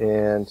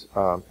 and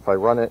if I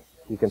run it,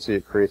 you can see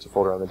it creates a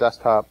folder on the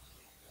desktop.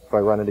 If I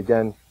run it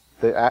again,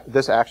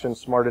 this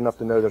action's smart enough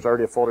to know there's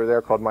already a folder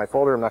there called My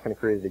Folder. I'm not going to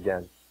create it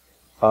again.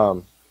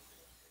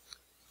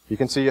 You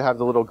can see you have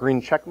the little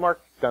green check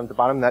mark down at the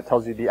bottom. That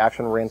tells you the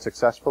action ran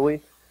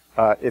successfully.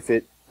 If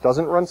it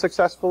doesn't run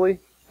successfully,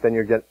 then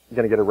you're going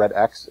to get a red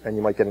X, and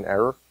you might get an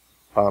error.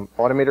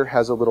 Automator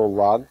has a little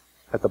log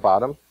at the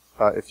bottom.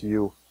 If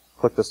you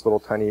click this little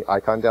tiny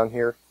icon down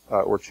here,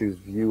 or choose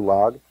View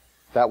Log,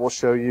 that will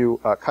show you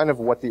kind of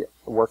what the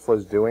workflow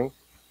is doing.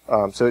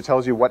 So it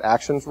tells you what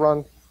actions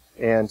run,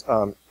 and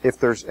if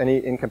there's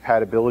any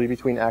incompatibility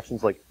between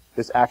actions, like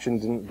this action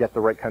didn't get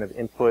the right kind of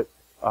input,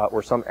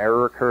 or some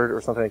error occurred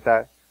or something like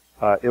that,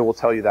 it will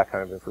tell you that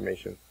kind of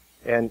information.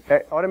 And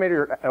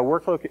Automator, a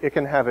workflow, it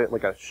can have it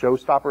like a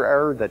showstopper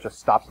error that just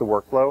stops the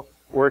workflow,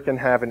 or it can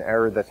have an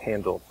error that's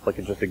handled, like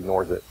it just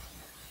ignores it.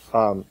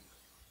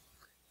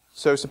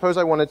 So suppose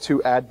I wanted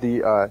to add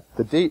the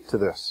date to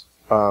this.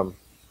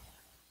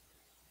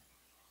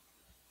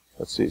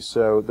 Let's see.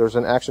 So there's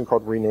an action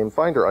called Rename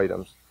Finder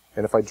Items,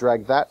 and if I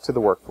drag that to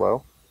the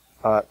workflow,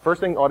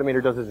 first thing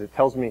Automator does is it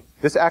tells me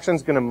this action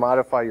is going to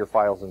modify your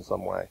files in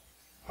some way,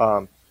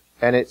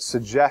 and it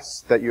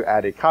suggests that you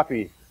add a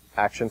copy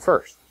action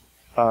first.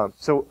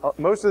 So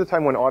most of the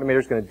time when Automator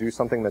is going to do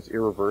something that's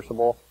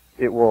irreversible,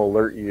 it will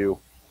alert you,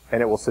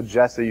 and it will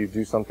suggest that you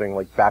do something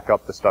like back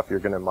up the stuff you're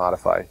going to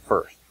modify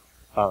first.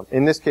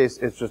 In this case,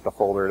 it's just a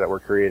folder that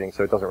we're creating,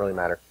 so it doesn't really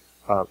matter.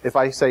 If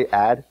I say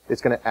add,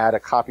 it's going to add a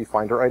copy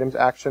finder items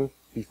action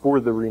before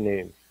the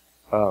rename.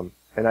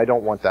 And I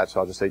don't want that, so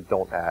I'll just say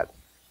don't add.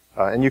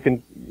 And you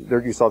can,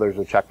 there you saw there's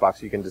a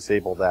checkbox. You can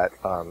disable that,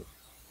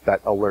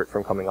 that alert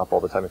from coming up all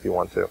the time if you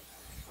want to.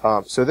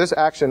 So this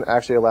action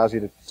actually allows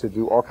you to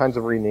do all kinds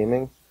of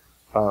renaming.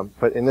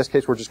 But in this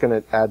case, we're just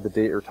going to add the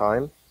date or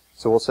time.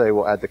 So we'll say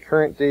we'll add the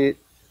current date.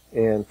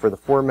 And for the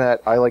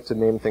format, I like to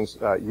name things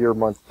year,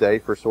 month, day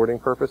for sorting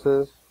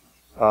purposes.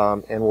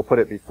 And we'll put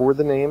it before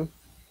the name.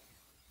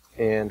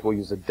 And we'll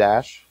use a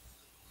dash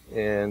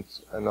and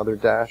another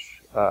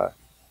dash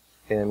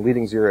and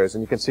leading zeros.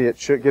 And you can see it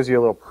gives you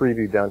a little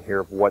preview down here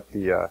of what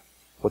the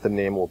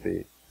name will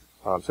be.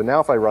 So now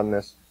if I run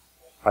this,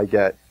 I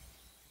get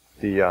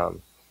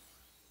the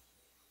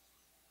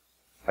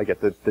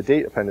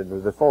date appended to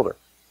the folder.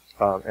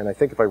 And I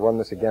think if I run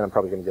this again, I'm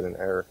probably going to get an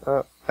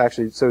error.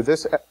 Actually, so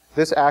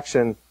this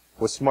action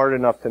was smart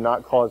enough to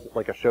not cause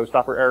like a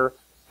showstopper error,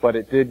 but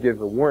it did give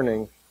a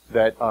warning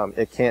that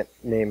it can't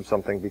name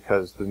something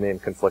because the name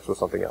conflicts with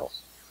something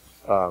else.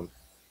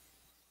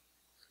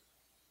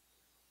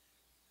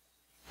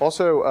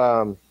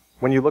 Also,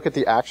 when you look at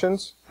the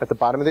actions, at the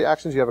bottom of the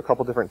actions, you have a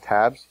couple different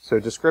tabs. So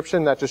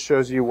description, that just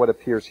shows you what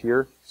appears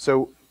here.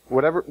 So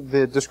whatever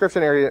the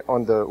description area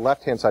on the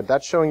left-hand side,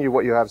 that's showing you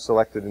what you have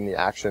selected in the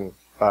action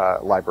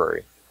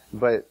library.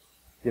 But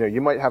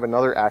you might have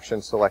another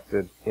action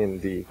selected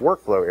in the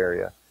workflow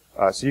area.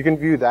 So you can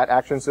view that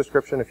action's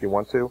description if you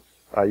want to.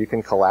 You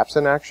can collapse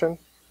an action,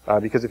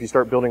 because if you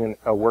start building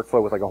a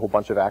workflow with like a whole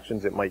bunch of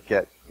actions, it might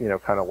get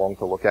kind of long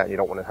to look at, and you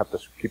don't want to have to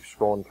keep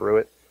scrolling through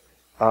it.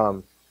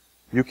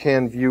 You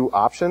can view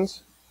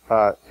options.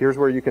 Here's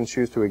where you can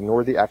choose to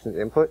ignore the action's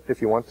input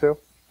if you want to.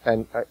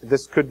 And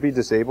this could be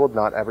disabled.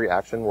 Not every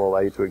action will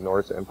allow you to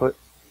ignore its input.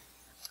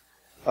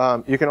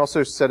 You can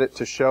also set it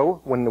to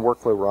show when the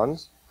workflow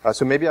runs.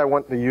 So maybe I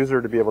want the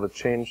user to be able to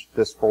change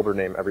this folder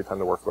name every time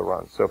the workflow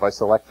runs. So if I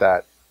select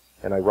that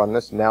and I run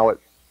this, now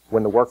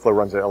when the workflow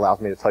runs, it allows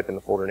me to type in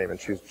the folder name and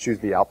choose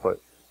the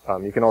output.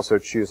 You can also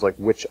choose like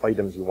which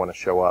items you want to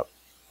show up.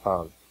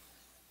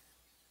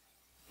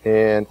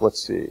 And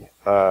let's see.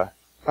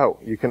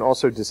 You can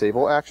also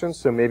disable actions.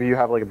 So maybe you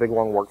have like a big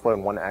long workflow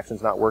and one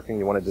action's not working.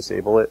 You want to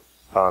disable it.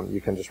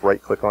 You can just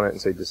right click on it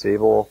and say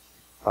disable,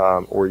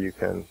 or you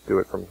can do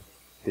it from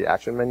the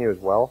action menu as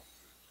well.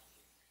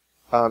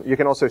 You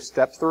can also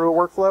step through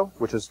a workflow,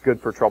 which is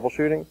good for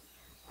troubleshooting.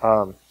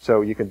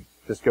 So you can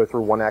just go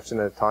through one action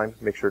at a time,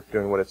 make sure it's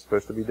doing what it's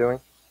supposed to be doing.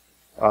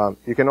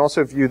 You can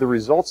also view the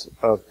results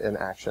of an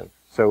action.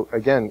 So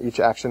again, each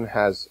action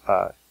has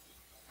a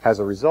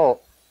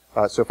result.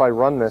 So if I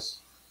run this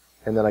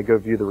and then I go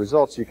view the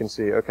results, you can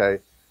see, okay,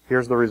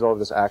 here's the result of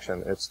this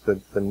action. It's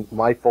the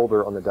My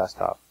Folder on the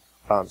desktop.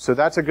 So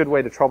that's a good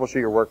way to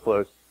troubleshoot your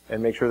workflows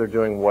and make sure they're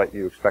doing what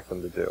you expect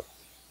them to do.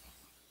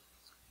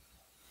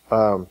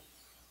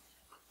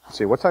 Let's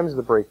see, what time is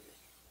the break?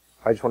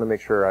 I just want to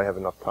make sure I have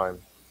enough time.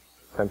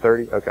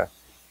 10:30? Okay.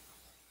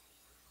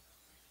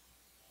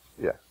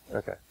 Yeah,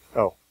 okay.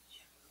 Oh,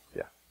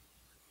 yeah.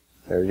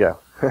 There you go.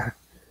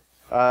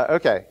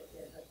 Okay.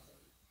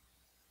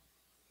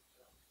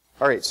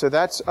 All right, so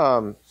that's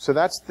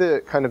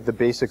the kind of the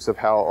basics of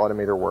how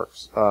Automator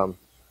works. All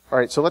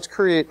right, so let's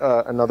create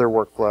another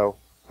workflow.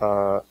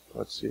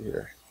 Let's see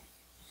here.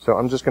 So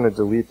I'm just going to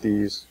delete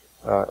these,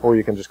 or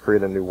you can just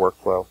create a new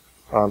workflow.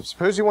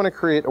 Suppose you want to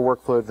create a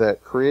workflow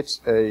that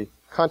creates a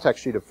contact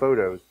sheet of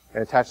photos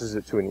and attaches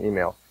it to an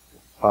email.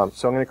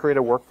 So I'm going to create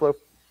a workflow,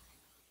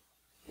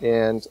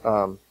 and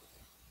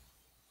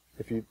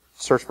if you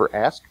search for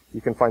Ask,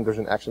 you can find there's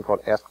an action called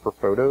Ask for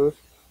Photos,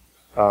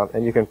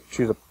 and you can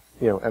choose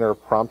enter a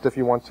prompt if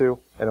you want to,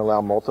 and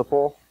allow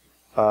multiple.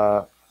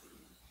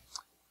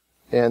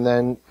 And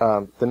then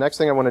the next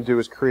thing I want to do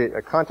is create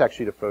a contact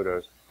sheet of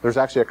photos. There's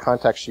actually a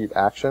contact sheet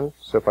action.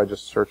 So if I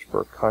just search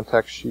for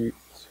contact sheet,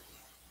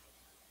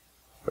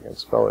 if I can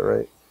spell it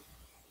right.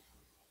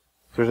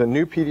 There's a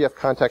new PDF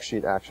contact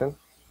sheet action,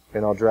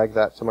 and I'll drag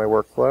that to my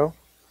workflow,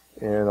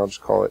 and I'll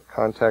just call it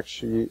contact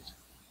sheet.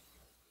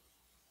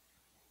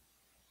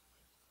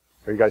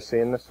 Are you guys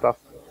seeing this stuff?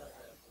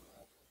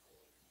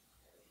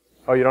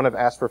 Oh, you don't have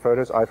ask for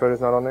photos?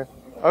 iPhoto's not on there?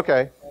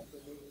 Okay.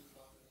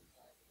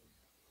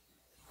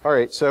 All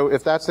right, so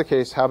if that's the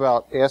case, how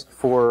about ask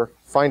for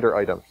Finder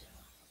items?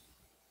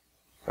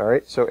 All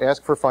right, so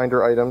ask for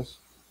Finder items,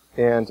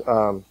 and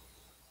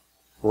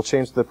we'll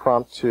change the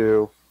prompt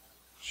to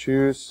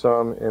choose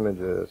some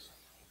images.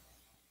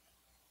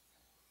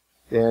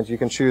 And you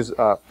can choose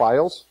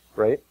files,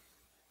 right?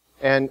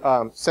 And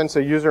since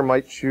a user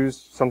might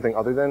choose something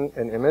other than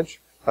an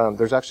image,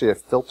 there's actually a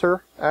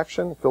filter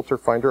action, filter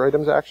Finder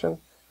items action,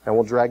 and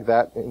we'll drag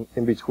that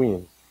in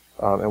between.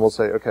 And we'll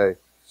say, okay,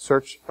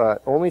 search,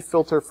 only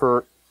filter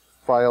for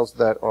files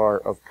that are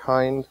of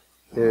kind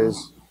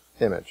is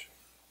image.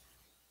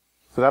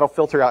 So that'll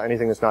filter out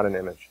anything that's not an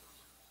image.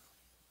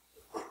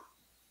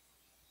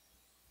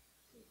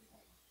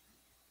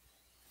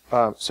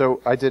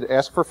 So I did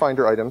ask for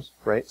Finder items,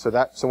 right?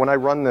 So when I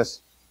run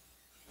this,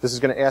 this is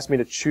going to ask me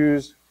to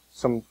choose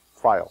some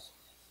files.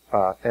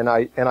 And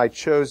I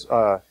chose,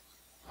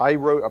 I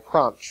wrote a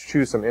prompt,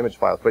 choose some image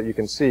files, but you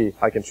can see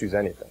I can choose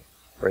anything,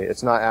 right?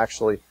 It's not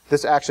actually,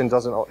 this action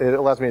doesn't, it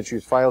allows me to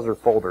choose files or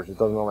folders. It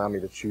doesn't allow me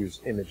to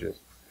choose images.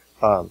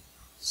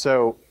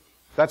 So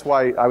that's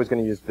why I was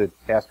going to use the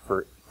ask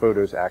for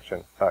photos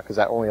action, because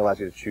that only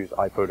allows you to choose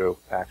iPhoto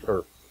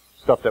or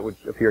stuff that would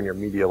appear in your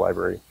media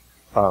library.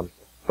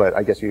 But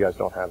I guess you guys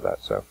don't have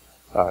that,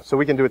 so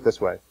we can do it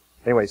this way.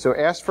 Anyway, so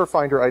ask for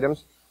Finder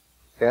items,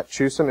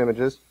 choose some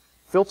images,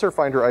 filter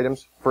Finder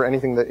items for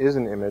anything that is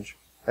an image,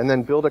 and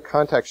then build a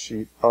contact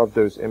sheet of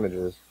those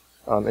images.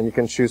 And you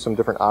can choose some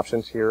different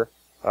options here.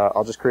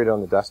 I'll just create it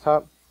on the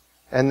desktop.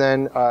 And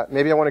then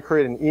maybe I want to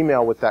create an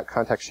email with that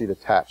contact sheet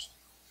attached.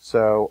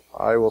 So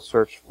I will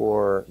search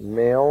for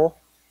mail,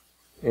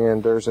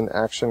 and there's an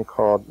action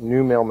called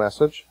new mail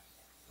message.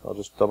 I'll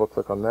just double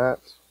click on that.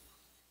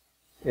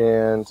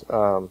 And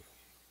you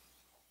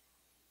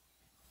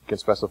can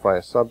specify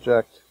a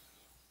subject.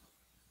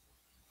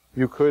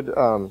 You could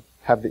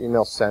have the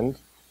email send.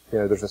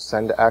 There's a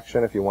send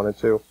action if you wanted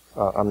to.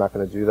 I'm not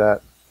going to do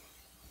that.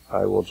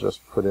 I will just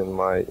put in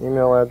my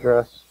email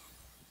address.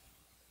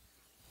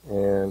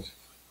 And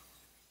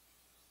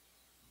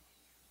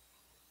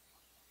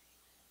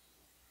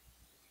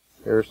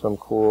here's some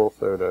cool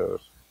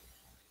photos.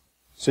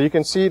 So you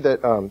can see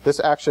that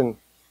this action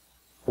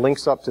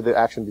links up to the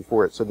action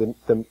before it. So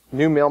the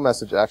new mail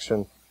message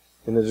action,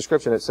 in the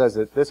description it says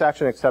that this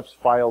action accepts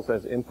files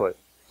as input.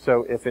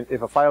 So if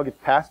a file gets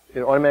passed,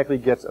 it automatically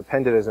gets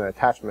appended as an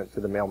attachment to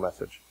the mail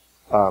message.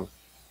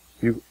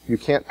 You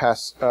can't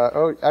pass,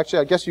 actually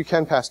I guess you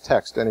can pass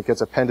text and it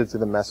gets appended to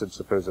the message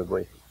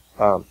supposedly.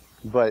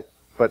 But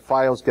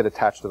files get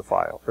attached to the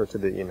file, or to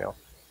the email.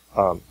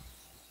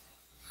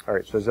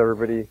 Alright, so is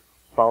everybody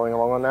following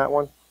along on that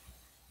one?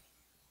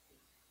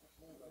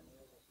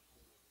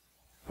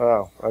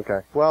 Oh,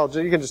 okay. Well,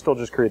 you can still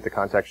just create the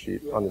contact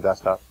sheet on the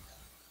desktop.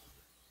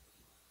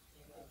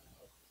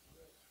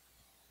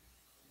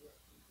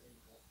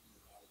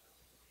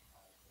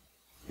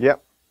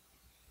 Yep.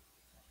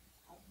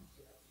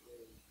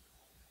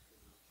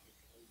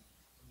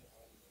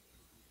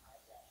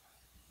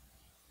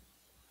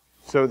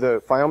 So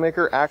the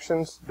FileMaker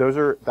actions,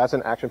 that's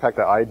an action pack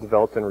that I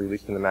developed and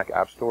released in the Mac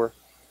App Store.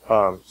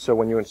 So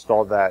when you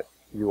install that,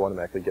 you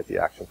automatically get the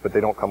actions, but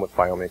they don't come with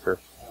FileMaker.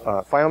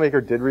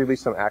 FileMaker did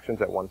release some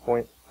actions at one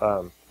point,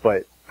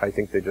 but I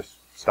think they just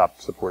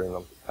stopped supporting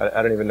them.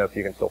 I don't even know if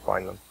you can still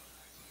find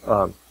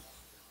them.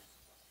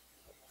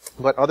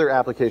 But other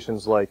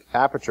applications like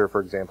Aperture,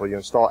 for example, you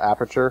install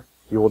Aperture,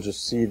 you will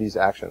just see these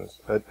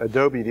actions.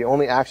 Adobe, the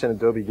only action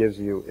Adobe gives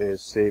you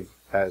is save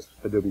as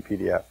Adobe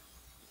PDF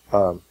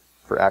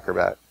for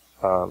Acrobat.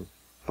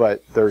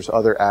 But there's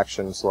other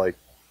actions like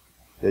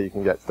that you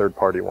can get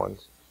third-party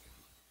ones.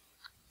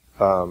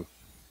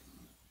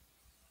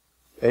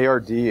 ARD,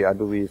 I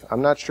believe.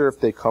 I'm not sure if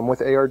they come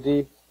with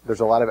ARD. There's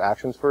a lot of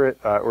actions for it,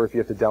 or if you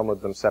have to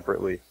download them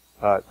separately.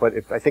 But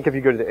I think if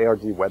you go to the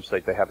ARD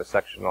website, they have a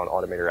section on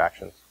Automator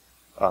actions.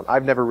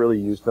 I've never really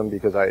used them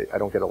because I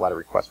don't get a lot of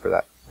requests for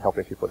that,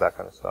 helping people with that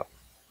kind of stuff.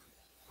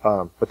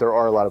 But there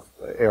are a lot of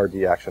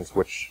ARD actions,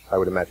 which I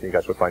would imagine you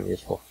guys would find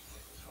useful.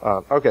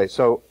 Okay,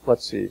 so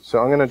let's see. So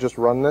I'm going to just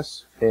run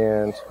this,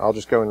 and I'll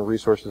just go into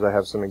resources. I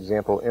have some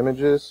example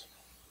images,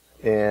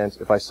 and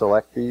if I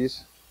select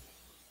these,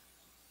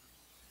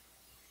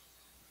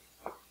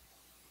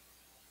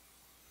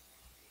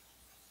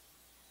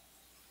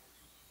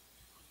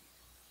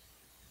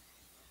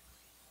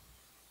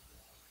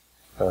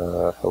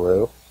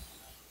 hello.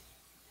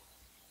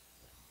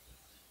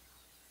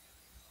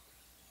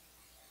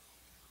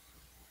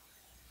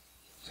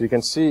 So So you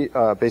can see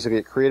basically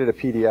it created a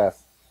PDF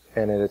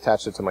and it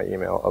attached it to my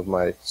email of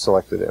my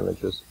selected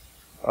images.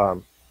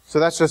 So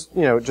that's just,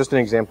 just an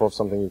example of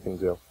something you can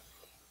do.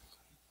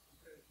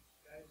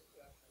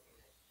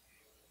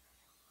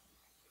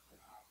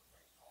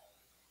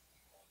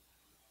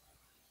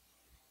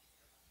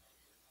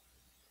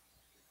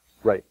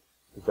 Right,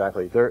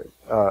 exactly.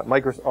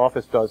 Microsoft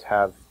Office does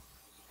have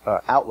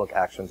Outlook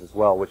actions as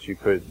well, which you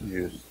could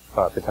use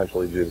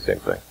potentially to do the same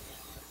thing.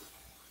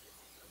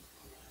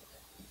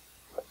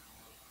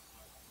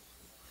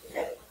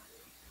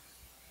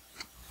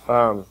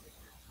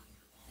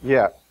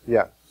 Yeah.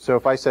 So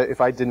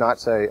if I did not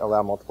say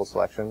allow multiple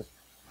selections,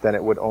 then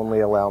it would only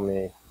allow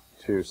me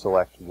to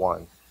select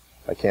one.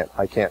 I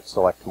can't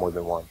select more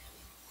than one.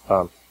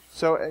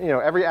 So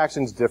every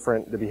action's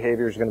different. The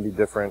behavior is going to be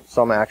different.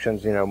 Some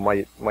actions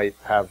might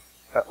have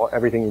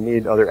everything you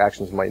need. Other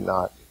actions might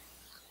not.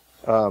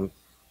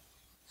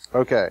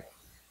 Okay.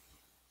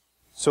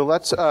 So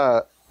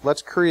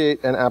let's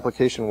create an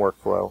application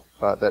workflow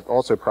that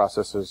also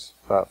processes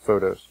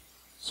photos.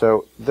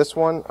 So this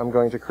one, I'm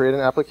going to create an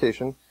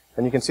application,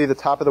 and you can see the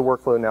top of the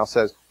workflow now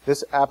says,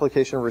 this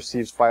application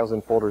receives files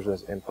and folders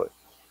as input.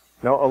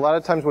 Now, a lot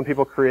of times when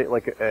people create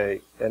like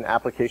an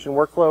application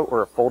workflow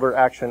or a folder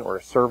action or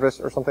a service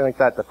or something like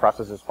that that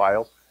processes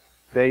files,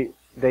 they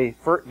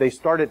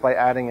start it by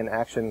adding an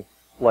action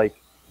like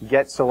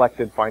get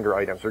selected finder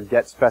items or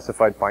get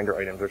specified finder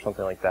items or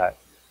something like that.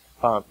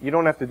 You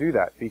don't have to do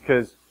that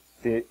because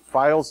the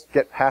files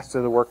get passed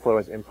to the workflow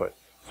as input.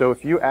 So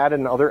if you add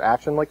another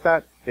action like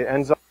that, it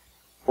ends up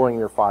pulling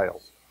your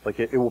files. Like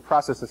it will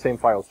process the same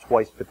files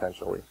twice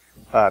potentially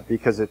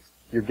because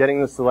you're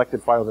getting the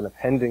selected files and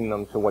appending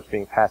them to what's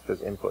being passed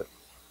as input,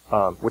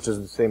 which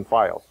is the same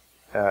files.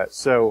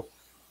 So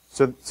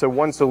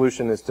one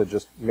solution is to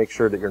just make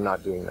sure that you're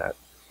not doing that.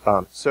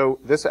 So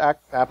this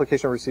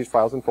application receives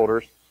files and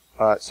folders.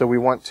 So we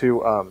want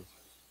to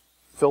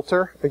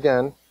filter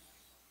again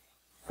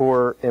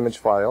for image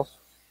files.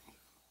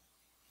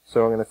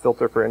 So I'm going to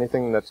filter for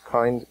anything that's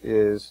kind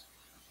is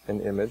an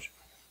image.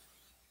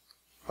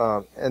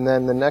 And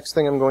then the next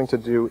thing I'm going to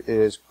do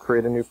is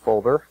create a new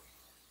folder.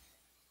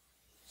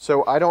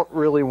 So I don't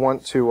really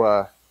want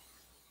to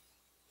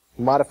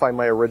modify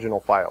my original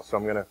file. So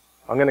I'm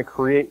going to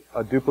create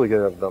a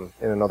duplicate of them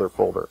in another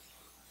folder.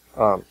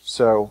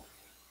 So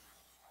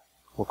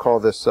we'll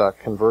call this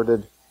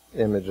converted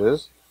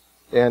images.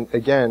 And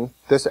again,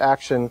 this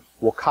action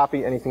will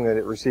copy anything that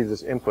it receives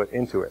as input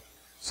into it.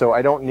 So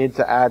I don't need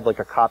to add like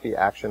a copy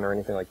action or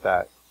anything like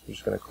that. I'm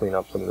just going to clean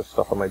up some of this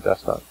stuff on my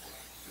desktop.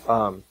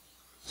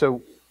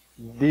 So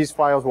these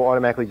files will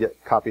automatically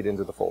get copied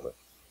into the folder.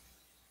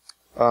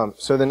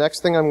 So the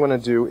next thing I'm going to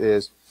do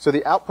is, so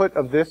the output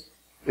of this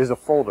is a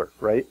folder,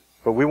 right?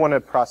 But we want to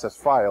process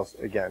files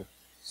again.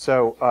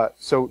 So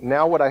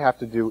now what I have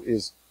to do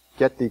is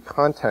get the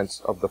contents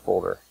of the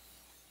folder.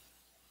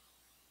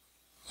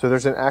 So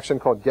there's an action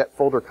called get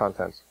folder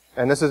contents.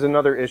 And this is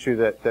another issue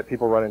that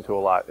people run into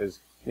a lot is,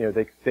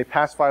 they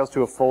pass files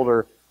to a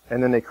folder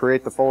and then they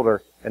create the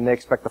folder and they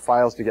expect the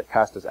files to get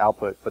passed as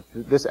output. But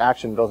this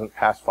action doesn't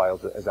pass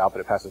files as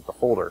output, it passes the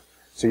folder.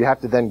 So you have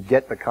to then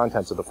get the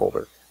contents of the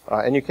folder.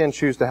 And you can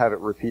choose to have it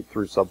repeat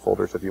through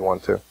subfolders if you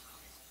want to.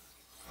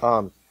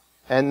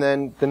 And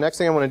then the next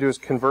thing I want to do is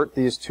convert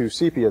these to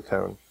sepia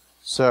tone.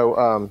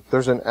 So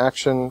there's an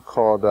action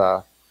called,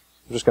 I'm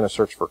just going to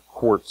search for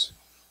quartz,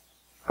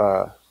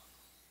 or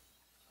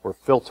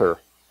filter,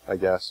 I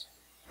guess.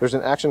 There's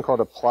an action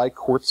called apply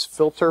quartz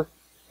filter,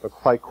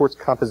 apply quartz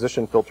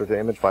composition filter to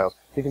image files.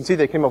 You can see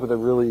they came up with a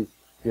really,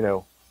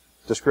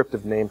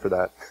 descriptive name for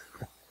that.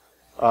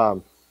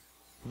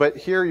 But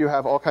here you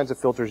have all kinds of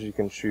filters you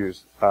can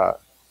choose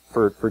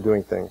for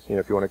doing things.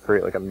 If you want to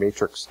create like a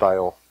matrix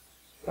style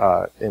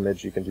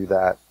image, you can do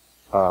that.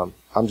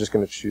 I'm just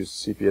going to choose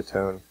sepia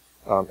tone.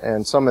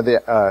 And some of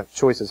the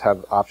choices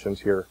have options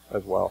here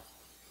as well.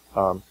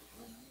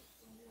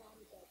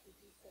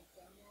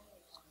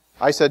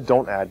 I said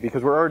don't add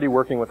because we're already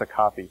working with a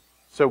copy.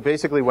 So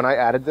basically when I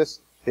added this,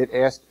 it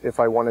asked if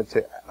I wanted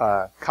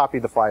to copy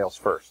the files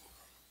first.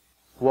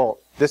 Well,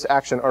 this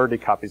action already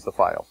copies the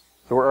files.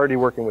 So we're already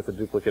working with a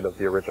duplicate of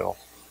the original.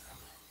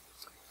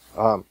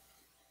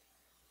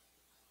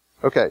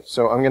 Okay,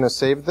 so I'm going to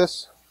save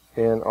this,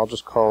 and I'll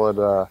just call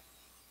it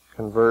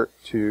convert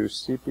to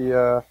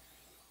sepia.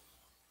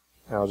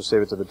 And I'll just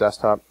save it to the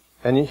desktop.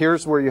 And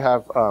here's where you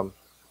have,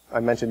 I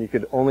mentioned you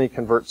could only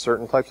convert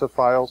certain types of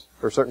files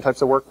or certain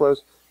types of workflows.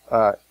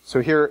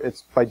 So here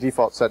it's by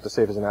default set to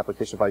save as an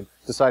application. If I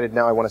decided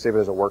now I want to save it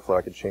as a workflow,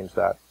 I could change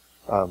that.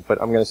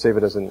 But I'm going to save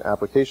it as an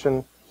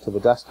application to the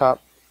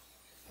desktop.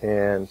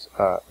 And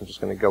I'm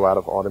just going to go out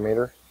of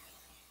Automator.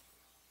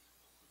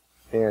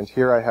 And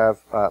here I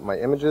have my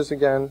images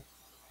again.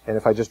 And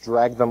if I just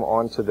drag them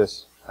onto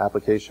this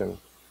application,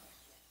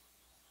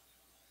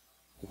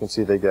 you can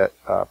see they get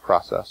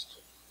processed,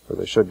 or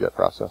they should get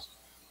processed.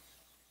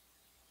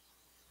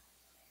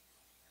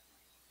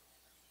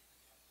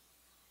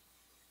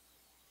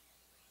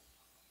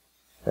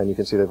 And you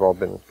can see they've all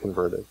been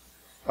converted.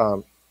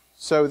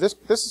 So this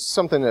is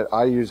something that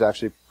I use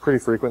actually pretty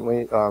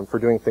frequently for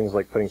doing things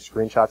like putting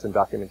screenshots in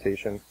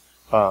documentation.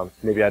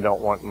 Maybe I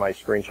don't want my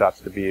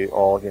screenshots to be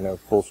all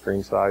full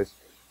screen size,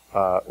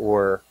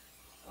 or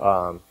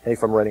hey,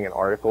 if I'm writing an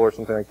article or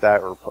something like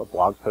that, or a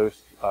blog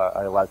post,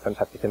 I a lot of times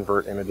have to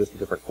convert images to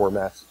different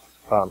formats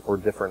or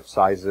different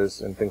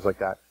sizes and things like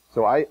that.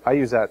 So I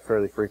use that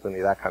fairly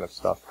frequently, that kind of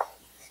stuff.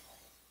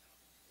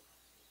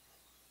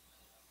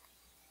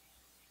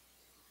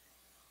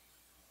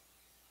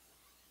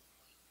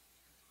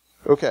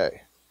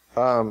 Okay.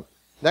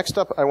 Next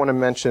up, I want to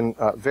mention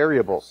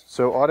variables.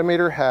 So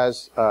Automator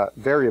has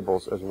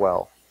variables as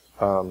well.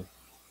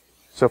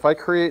 So if I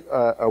create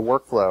a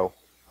workflow,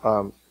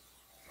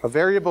 a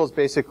variable is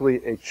basically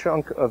a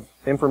chunk of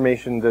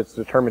information that's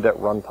determined at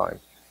runtime.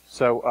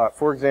 So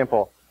for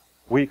example,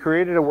 we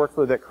created a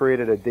workflow that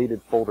created a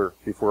dated folder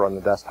before on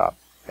the desktop.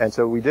 And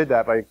so we did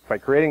that by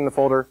creating the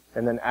folder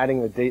and then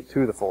adding the date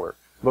to the folder.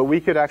 But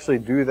we could actually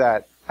do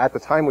that at the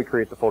time we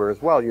create the folder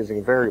as well using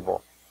a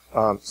variable.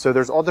 So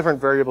there's all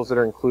different variables that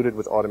are included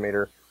with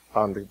Automator.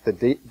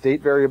 The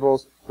date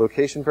variables,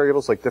 location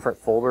variables, like different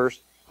folders,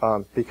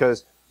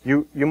 because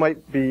you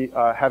might be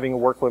having a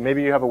workflow.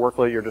 Maybe you have a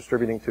workflow you're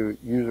distributing to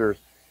users,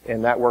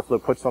 and that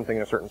workflow puts something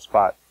in a certain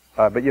spot,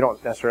 but you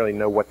don't necessarily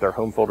know what their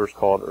home folder is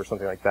called or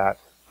something like that.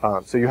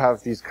 So you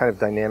have these kind of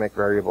dynamic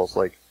variables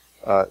like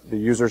the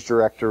users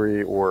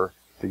directory or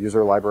the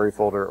user library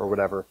folder or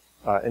whatever.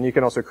 And you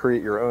can also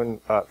create your own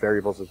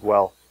variables as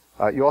well.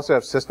 You also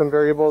have system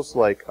variables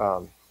like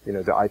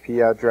the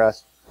IP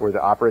address or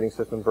the operating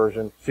system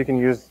version. So you can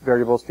use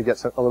variables to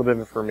get a little bit of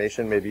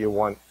information. Maybe you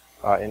want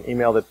an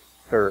email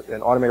or an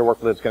Automator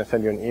workflow that's going to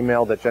send you an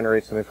email that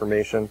generates some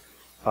information.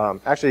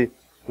 Actually,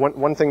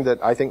 one thing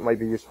that I think might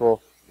be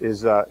useful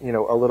is a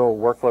little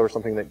workflow or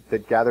something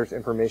that gathers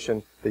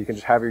information that you can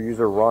just have your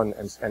user run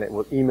and it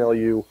will email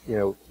you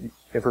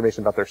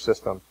information about their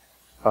system,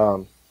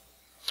 or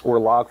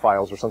log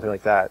files or something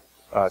like that,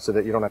 so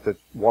that you don't have to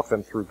walk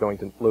them through going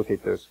to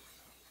locate those.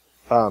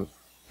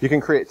 You can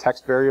create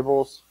text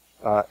variables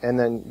and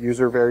then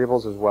user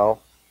variables as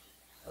well,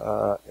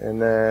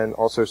 and then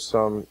also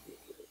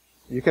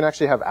you can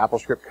actually have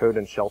AppleScript code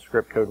and shell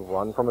script code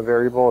run from a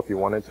variable if you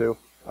wanted to.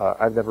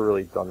 I've never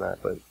really done that,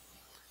 but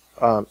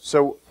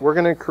so we're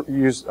going to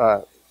use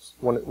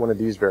one of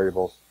these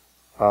variables.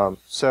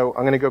 So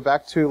I'm going to go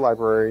back to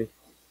library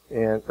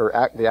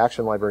the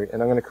action library,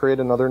 and I'm going to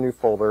create another new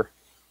folder.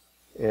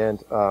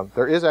 And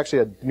there is actually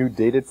a new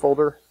dated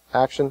folder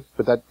action,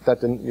 but that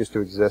didn't used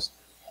to exist.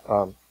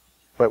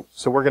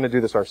 So we're going to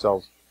do this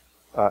ourselves.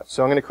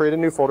 So I'm going to create a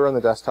new folder on the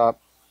desktop,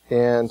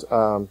 and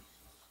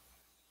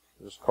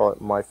just call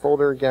it my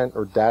folder again,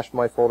 or dash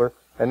my folder.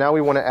 And now we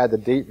want to add the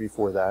date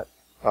before that.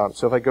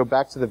 So if I go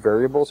back to the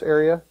variables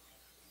area,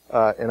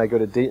 and I go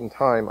to date and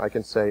time, I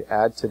can say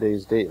add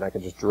today's date, and I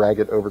can just drag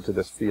it over to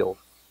this field.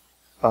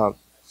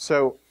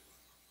 So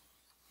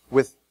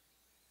with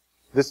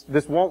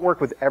this won't work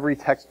with every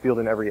text field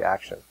in every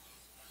action.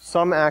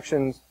 Some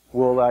actions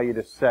will allow you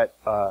to set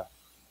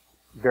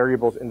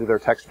variables into their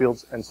text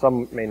fields, and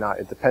some may not.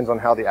 It depends on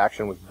how the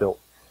action was built.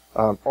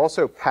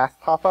 Also, path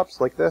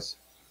pop-ups like this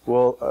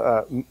will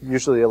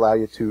usually allow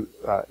you to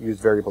use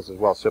variables as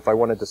well. So if I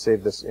wanted to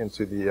save this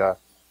into the,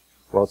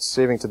 well, it's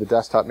saving to the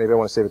desktop, maybe I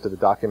want to save it to the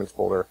documents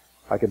folder,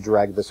 I could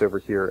drag this over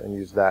here and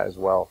use that as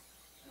well.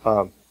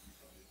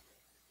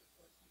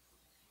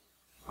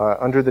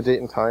 Under the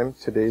date and time,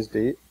 today's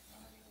date.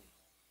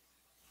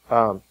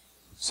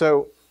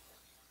 So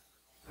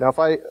now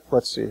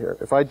let's see here.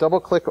 If I double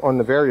click on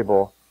the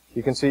variable,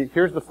 you can see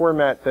here's the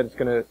format that it's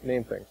going to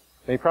name things.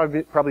 And you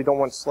probably don't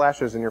want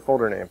slashes in your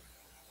folder name.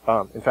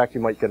 In fact,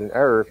 you might get an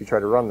error if you try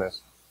to run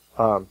this.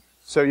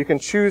 So you can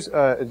choose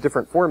a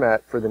different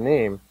format for the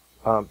name,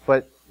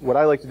 but what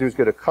I like to do is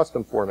go to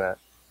custom format.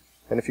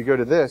 And if you go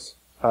to this,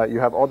 you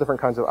have all different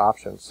kinds of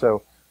options.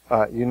 So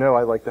I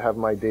like to have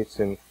my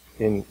dates in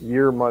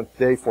year, month,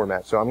 day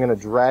format. So I'm going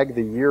to drag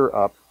the year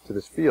up to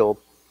this field,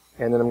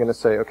 and then I'm going to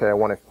say, okay, I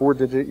want a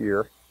 4-digit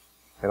year,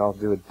 and I'll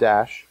do a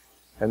dash,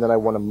 and then I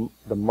want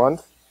the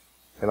month,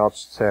 and I'll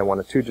just say I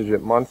want a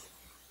 2-digit month,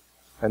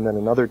 and then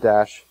another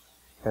dash,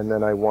 and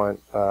then I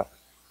want, that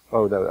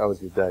was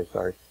the day,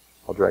 sorry.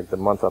 I'll drag the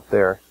month up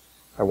there.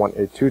 I want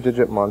a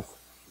 2-digit month,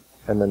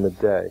 and then the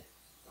day.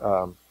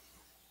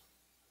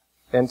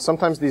 And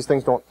sometimes these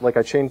things don't, like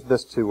I changed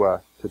this to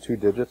 2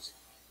 digits,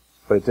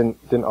 but it didn't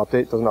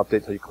update. It doesn't update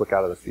until you click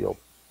out of the field.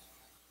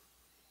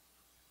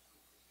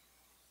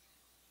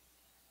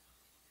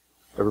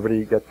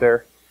 Everybody get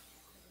there?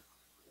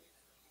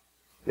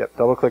 Yep,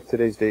 double click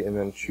today's date and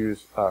then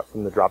choose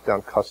from the drop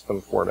down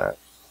custom format.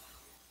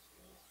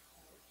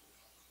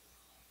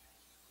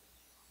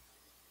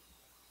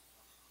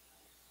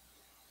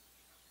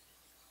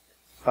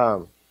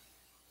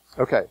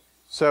 Okay,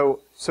 so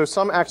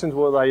some actions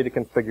will allow you to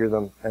configure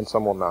them and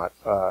some will not.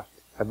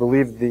 I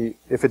believe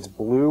if it's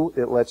blue,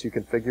 it lets you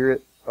configure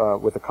it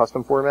with a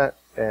custom format,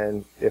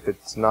 and if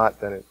it's not,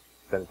 then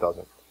it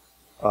doesn't.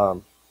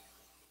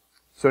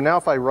 So now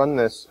if I run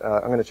this,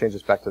 I'm going to change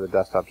this back to the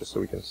desktop just so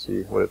we can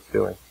see what it's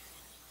doing.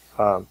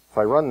 If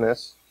I run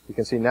this, you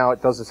can see now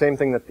it does the same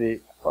thing that the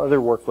other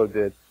workflow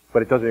did,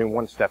 but it does it in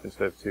one step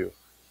instead of two.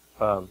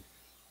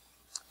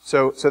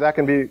 So that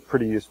can be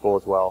pretty useful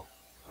as well.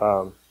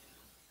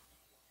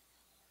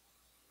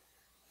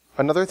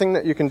 Another thing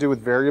that you can do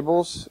with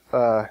variables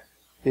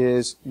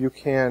is you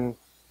can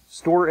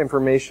store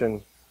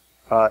information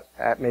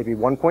at maybe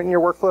one point in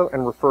your workflow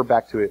and refer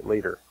back to it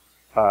later.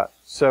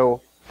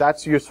 So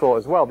that's useful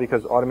as well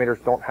because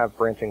automators don't have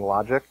branching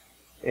logic,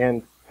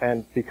 and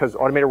because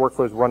automator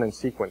workflows run in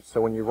sequence.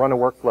 So when you run a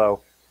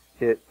workflow,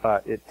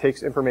 it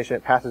takes information,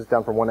 it passes it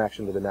down from one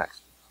action to the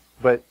next.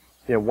 But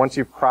once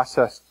you've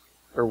processed,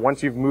 or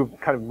once you've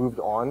moved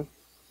on,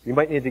 you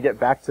might need to get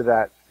back to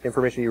that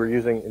information you were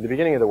using in the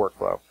beginning of the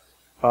workflow.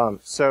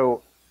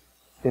 So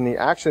in the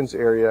actions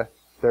area,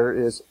 there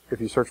is,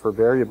 if you search for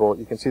variable,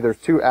 you can see there's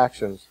two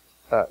actions,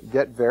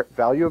 get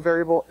value of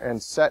variable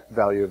and set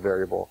value of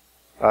variable.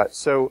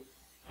 So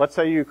let's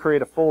say you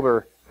create a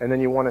folder and then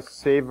you want to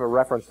save a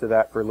reference to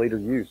that for later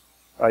use.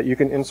 You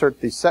can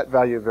insert the set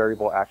value of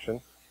variable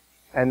action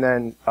and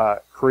then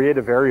create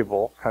a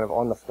variable kind of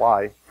on the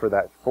fly for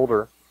that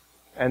folder.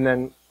 And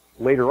then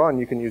later on,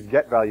 you can use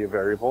get value of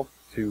variable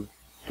to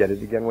get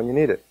it again when you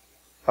need it.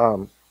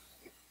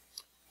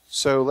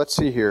 So let's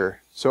see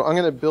here. So I'm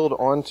going to build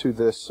onto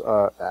this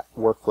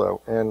workflow,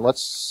 and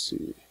let's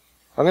see.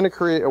 I'm going to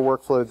create a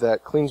workflow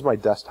that cleans my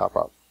desktop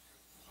up,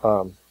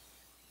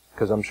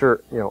 because I'm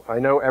sure, I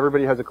know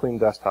everybody has a clean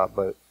desktop,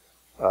 but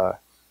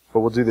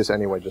we'll do this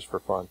anyway just for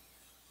fun.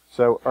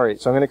 So, all right.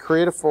 So I'm going to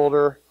create a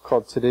folder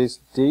called today's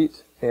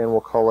date, and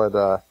we'll call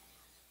it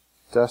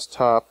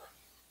desktop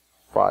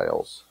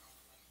files.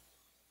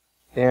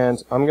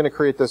 And I'm going to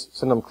create this,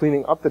 since I'm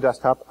cleaning up the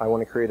desktop, I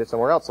want to create it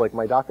somewhere else, like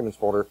my documents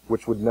folder,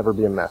 which would never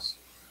be a mess.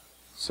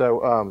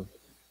 So,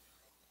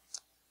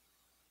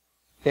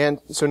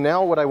 so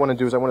now what I want to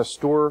do is I want to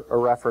store a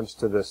reference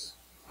to this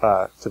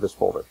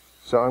folder.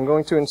 So I'm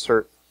going to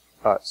insert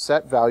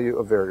set value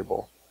of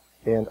variable,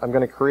 and I'm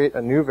going to create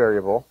a new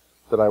variable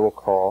that I will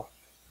call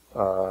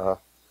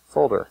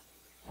folder,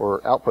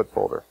 or output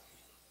folder.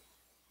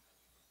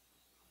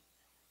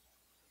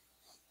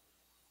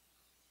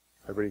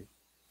 Everybody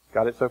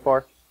got it so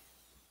far?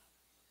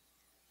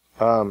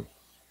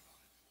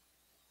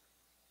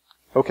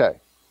 Okay.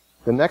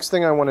 The next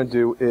thing I want to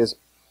do is,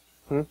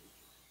 I'm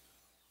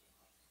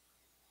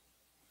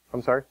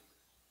sorry?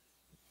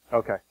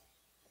 Okay.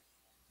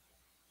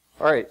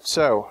 All right.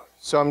 So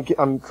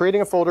I'm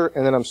creating a folder,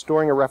 and then I'm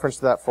storing a reference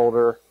to that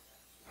folder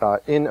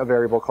in a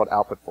variable called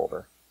output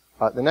folder.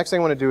 The next thing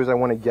I want to do is I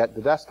want to get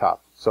the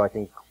desktop, so I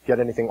can get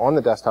anything on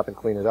the desktop and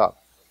clean it up.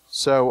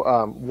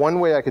 So one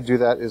way I could do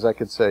that is I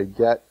could say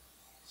get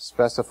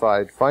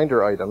specified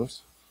finder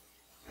items,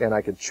 and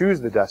I could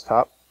choose the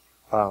desktop,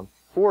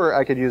 or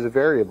I could use a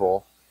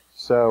variable.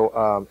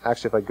 So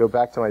actually, if I go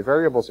back to my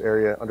variables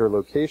area under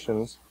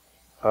locations,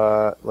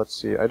 let's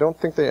see, I don't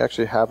think they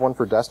actually have one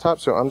for desktop,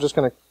 so I'm just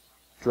going to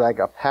drag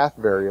a path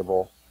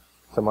variable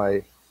to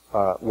my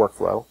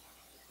workflow,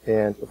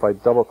 and if I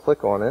double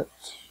click on it,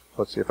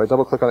 let's see, if I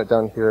double click on it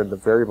down here in the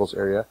variables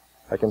area,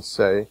 I can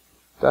say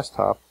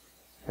desktop,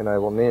 and I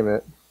will name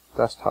it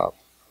desktop.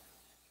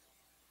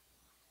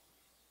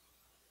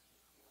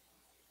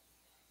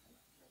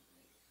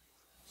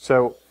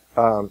 So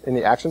in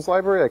the actions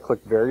library, I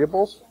click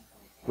variables,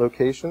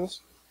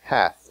 locations,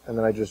 path, and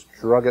then I just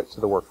drug it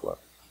to the workflow.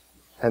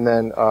 And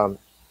then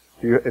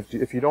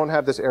if you don't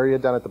have this area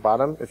down at the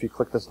bottom, if you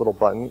click this little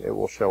button, it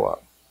will show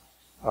up.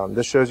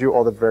 This shows you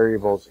all the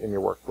variables in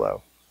your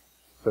workflow.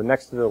 So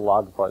next to the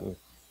log button.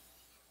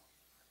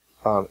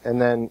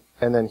 And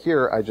then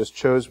here, I just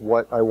chose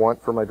what I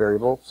want for my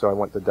variable. So I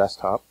want the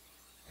desktop,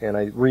 and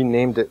I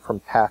renamed it from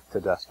path to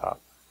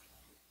desktop.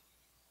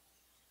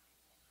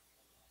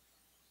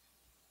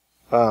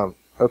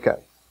 Okay.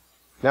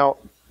 Now,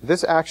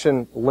 this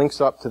action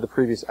links up to the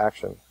previous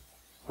action,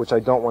 which I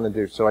don't want to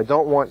do. So I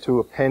don't want to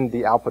append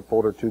the output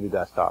folder to the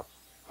desktop.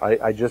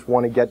 I just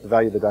want to get the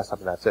value of the desktop,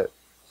 and that's it.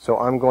 So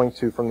I'm going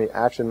to, from the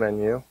action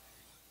menu,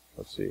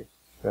 let's see,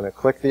 I'm going to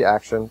click the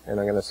action, and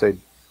I'm going to say,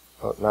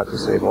 not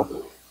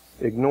disable,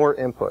 ignore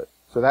input.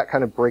 So that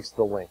kind of breaks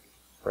the link,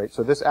 right?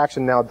 So this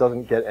action now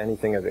doesn't get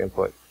anything as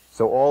input.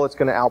 So all it's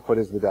going to output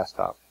is the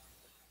desktop.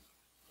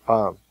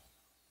 All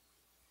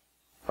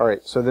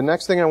right, so the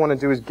next thing I want to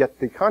do is get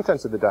the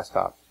contents of the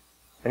desktop,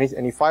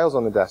 any files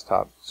on the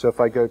desktop. So if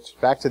I go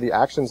back to the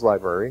actions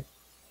library,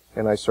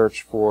 and I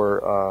search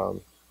for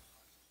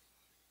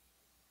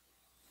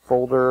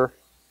folder,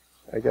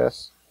 I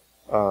guess,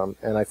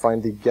 and I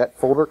find the get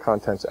folder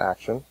contents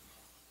action,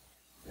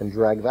 and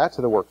drag that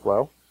to the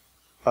workflow,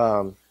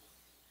 I'm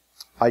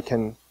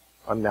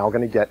now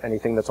going to get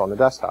anything that's on the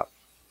desktop.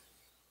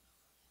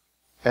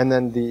 And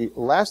then the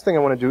last thing I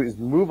want to do is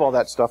move all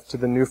that stuff to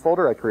the new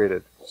folder I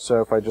created.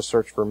 So if I just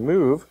search for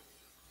move,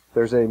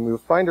 there's a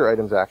move finder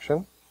items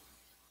action.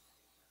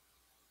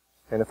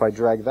 And if I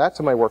drag that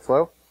to my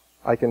workflow,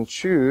 I can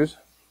choose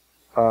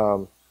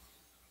where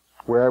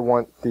I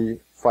want the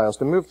files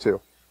to move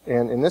to.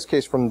 And in this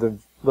case, from the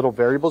little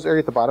variables area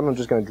at the bottom, I'm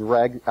just going to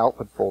drag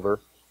output folder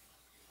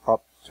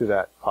up to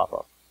that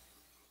pop-up.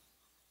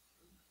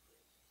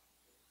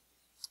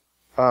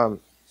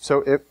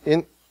 So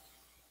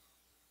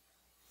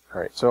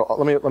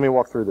let me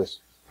walk through this.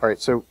 All right,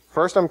 so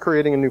first I'm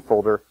creating a new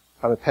folder.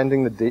 I'm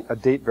appending a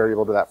date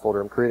variable to that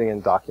folder. I'm creating it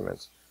in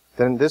documents.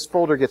 Then this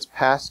folder gets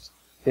passed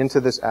into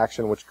this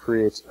action, which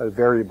creates a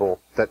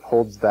variable that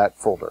holds that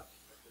folder.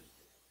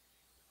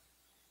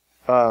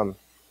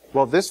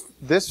 Well,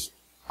 this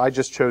I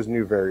just chose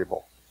new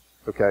variable.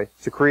 Okay,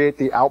 to create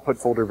the output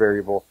folder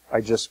variable, I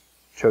just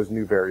chose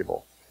new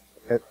variable.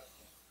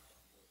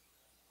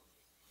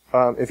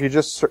 If you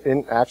just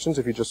in actions,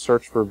 if you just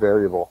search for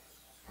variable,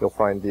 you'll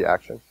find the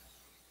action.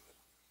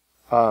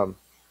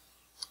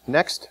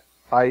 Next,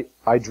 I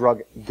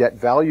drug get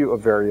value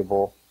of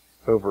variable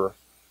over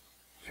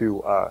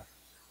to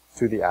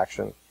the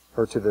action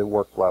or to the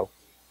workflow,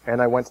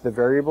 and I went to the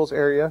variables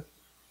area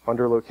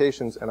under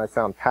locations, and I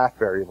found path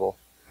variable,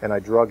 and I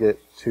drug it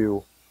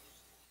to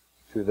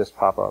this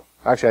pop-up.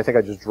 Actually, I think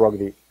I just drug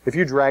if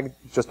you drag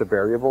just a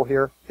variable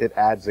here, it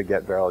adds a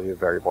get value of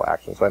variable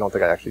action, so I don't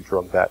think I actually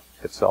drug that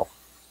itself.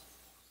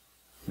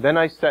 Then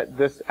I set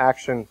this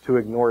action to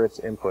ignore its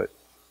input,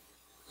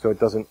 so it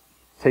doesn't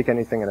take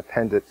anything and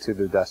append it to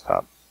the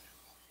desktop.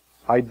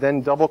 I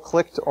then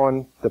double-clicked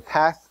on the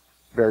path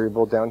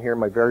variable down here in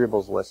my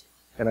variables list,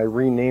 and I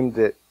renamed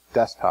it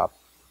desktop,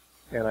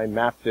 and I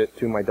mapped it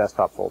to my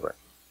desktop folder.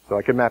 So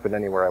I could map it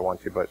anywhere I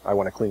want to, but I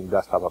want to clean the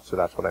desktop up, so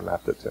that's what I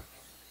mapped it to.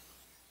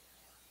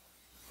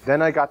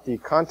 Then I got the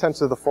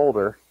contents of the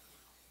folder,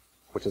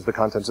 which is the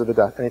contents of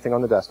anything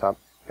on the desktop,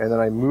 and then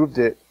I moved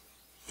it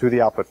to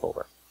the output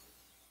folder.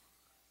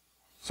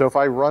 So if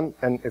I run,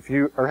 and if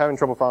you are having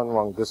trouble following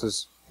along,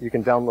 you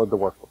can download the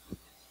workbook.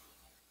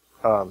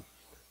 So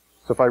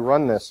if I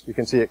run this, you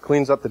can see it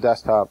cleans up the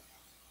desktop,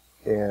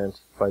 and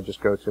if I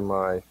just go to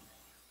my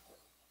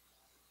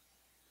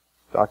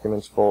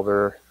documents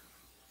folder,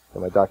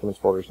 and my documents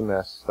folder is a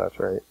mess, that's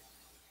right.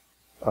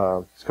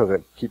 It's because I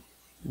keep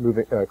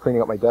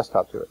cleaning up my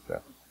desktop to it.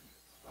 So.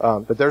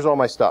 But there's all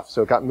my stuff.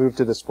 So it got moved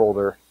to this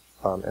folder,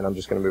 and I'm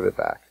just going to move it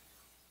back.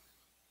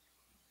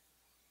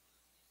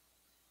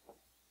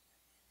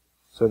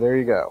 So there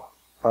you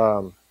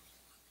go.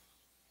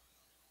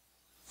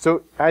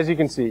 So as you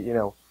can see,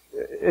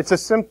 it's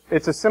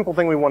a simple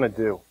thing we want to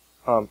do.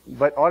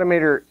 But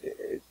Automator,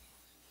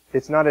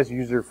 it's not as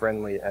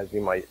user-friendly as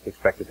you might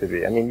expect it to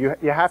be. I mean,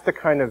 you have to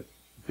kind of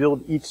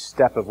build each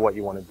step of what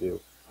you want to do.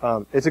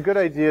 It's a good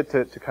idea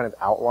to kind of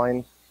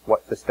outline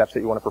what the steps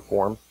that you want to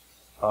perform,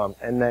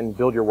 and then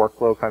build your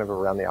workflow kind of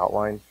around the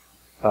outline.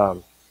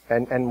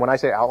 And when I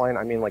say outline,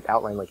 I mean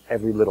outline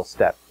every little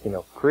step.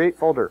 Create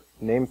folder,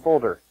 name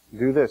folder,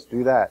 do this,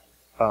 do that,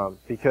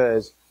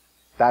 because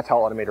that's how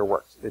Automator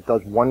works. It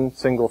does one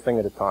single thing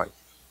at a time.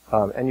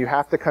 And you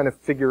have to kind of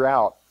figure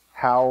out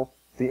how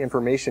the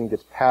information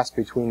gets passed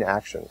between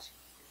actions.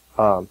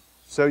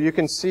 So you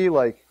can see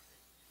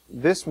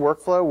this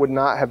workflow would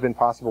not have been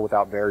possible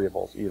without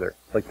variables either.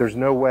 There's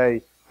no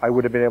way I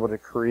would have been able to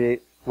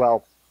create,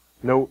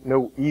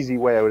 no easy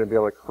way I would have been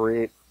able to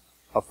create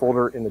a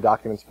folder in the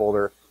documents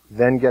folder,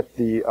 then get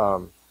the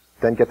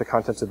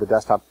contents of the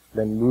desktop,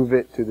 then move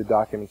it to the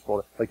documents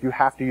folder. You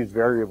have to use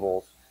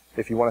variables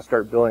if you want to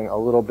start building a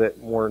little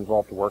bit more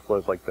involved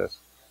workflows like this.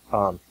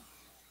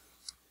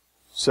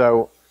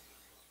 So,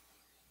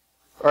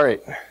 all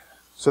right.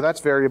 So that's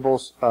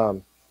variables.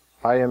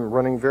 I am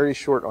running very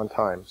short on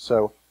time.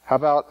 So how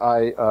about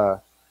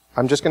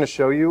I'm just going to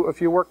show you a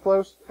few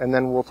workflows, and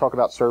then we'll talk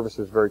about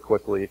services very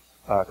quickly,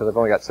 because I've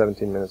only got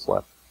 17 minutes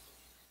left.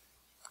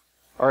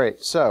 All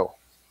right, so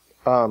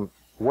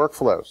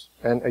workflows.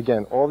 And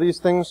again, all these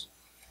things,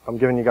 I'm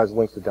giving you guys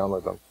links to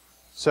download them.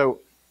 So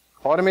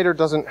Automator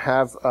doesn't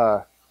have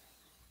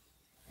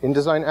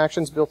InDesign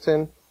actions built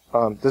in.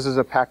 This is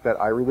a pack that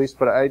I released,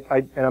 but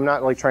and I'm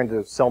not trying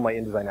to sell my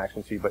InDesign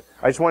actions to you, but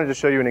I just wanted to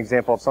show you an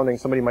example of something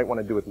somebody might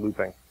want to do with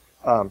looping.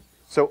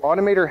 So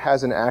Automator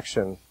has an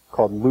action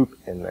called loop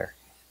in there.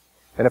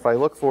 And if I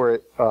look for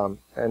it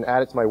and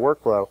add it to my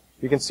workflow,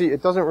 you can see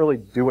it doesn't really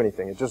do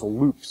anything. It just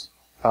loops.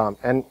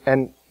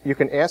 And you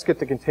can ask it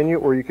to continue,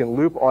 or you can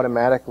loop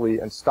automatically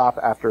and stop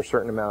after a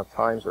certain amount of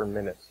times or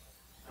minutes.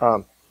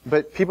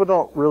 But people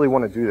don't really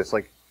want to do this.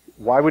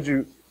 Why would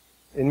you,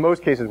 in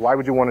most cases, why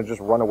would you want to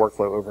just run a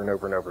workflow over and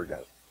over and over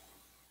again?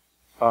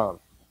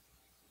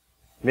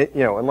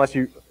 Unless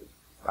you,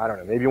 I don't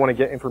know, maybe you want to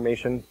get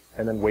information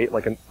and then wait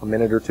a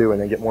minute or two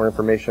and then get more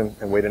information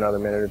and wait another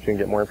minute or two and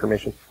get more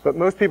information. But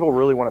most people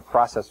really want to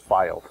process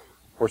files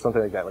or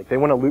something like that. They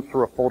want to loop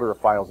through a folder of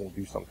files and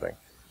do something.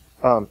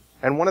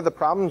 And one of the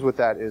problems with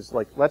that is,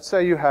 let's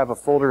say you have a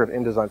folder of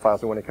InDesign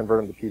files and want to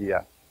convert them to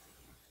PDF.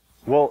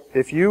 Well,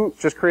 if you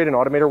just create an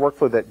Automator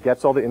workflow that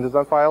gets all the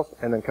InDesign files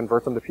and then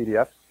converts them to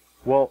PDF,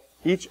 well,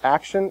 each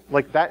action,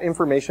 that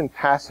information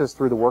passes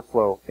through the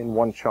workflow in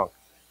one chunk.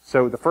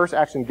 So the first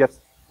action gets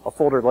a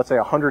folder, let's say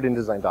 100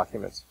 InDesign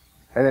documents,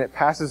 and then it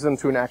passes them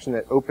to an action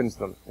that opens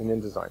them in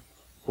InDesign.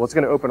 Well, it's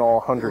going to open all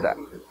 100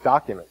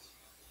 documents.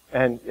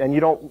 And you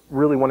don't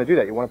really want to do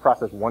that. You want to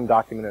process one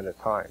document at a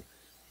time.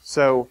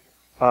 So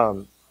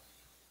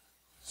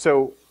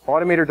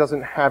Automator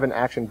doesn't have an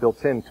action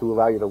built in to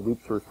allow you to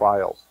loop through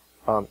files.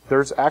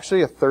 There's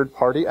actually a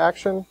third-party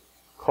action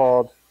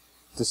called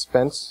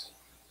dispense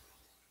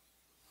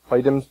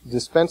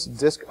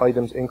disk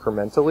items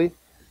incrementally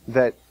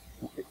that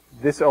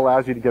this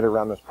allows you to get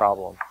around this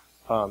problem.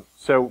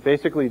 So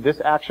basically,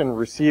 this action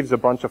receives a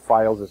bunch of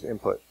files as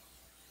input.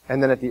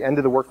 And then at the end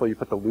of the workflow, you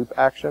put the loop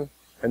action.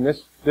 And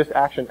this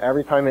action,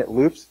 every time it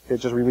loops, it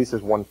just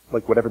releases one,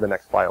 like whatever the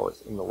next file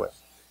is in the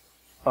list.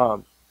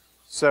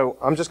 So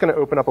I'm just going to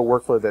open up a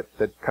workflow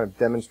that kind of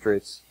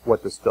demonstrates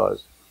what this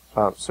does.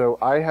 So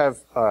I have,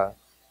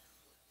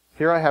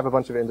 here I have a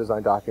bunch of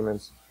InDesign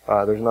documents.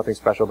 There's nothing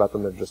special about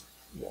them. They're just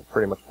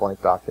pretty much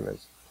blank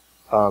documents.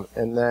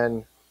 And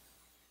then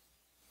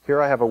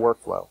here I have a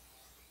workflow.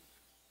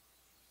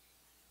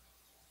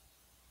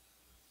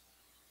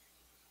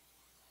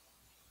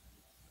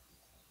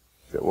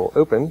 It will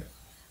open.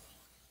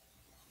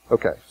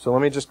 Okay, so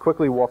let me just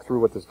quickly walk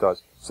through what this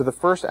does. So the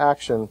first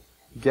action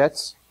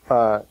gets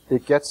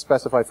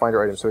specified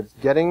Finder items. So it's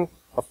getting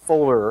a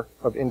folder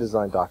of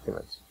InDesign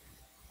documents.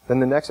 Then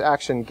the next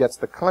action gets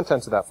the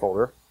contents of that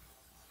folder.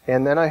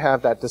 And then I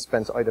have that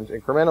dispense items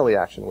incrementally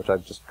action, which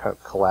I've just kind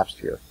of collapsed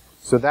here.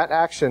 So that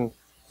action,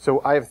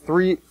 so I have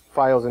 3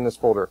 files in this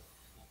folder.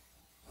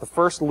 The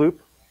first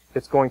loop,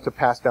 it's going to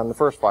pass down the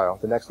first file.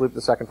 The next loop,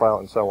 the second file,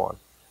 and so on.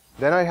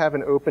 Then I have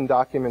an open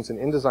documents and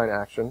InDesign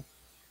action,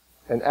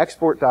 an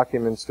export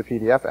documents to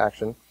PDF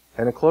action,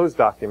 and a close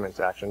documents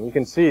action. You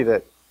can see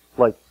that,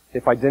 like,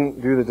 if I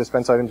didn't do the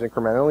dispense items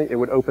incrementally, it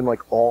would open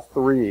like all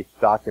 3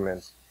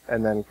 documents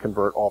and then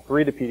convert all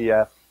 3 to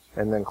PDF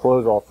and then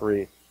close all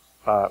 3,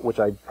 which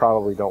I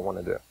probably don't want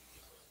to do.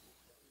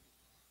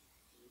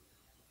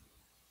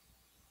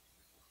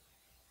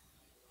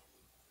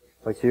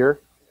 Like here,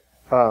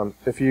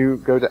 if you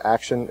go to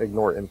action,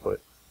 ignore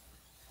input,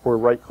 or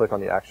right-click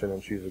on the action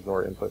and choose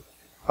ignore input.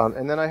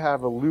 And then I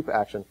have a loop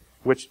action,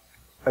 which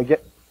I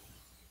get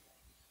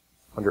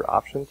under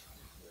options.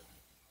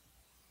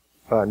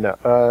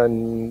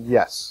 No.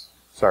 Yes.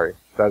 Sorry.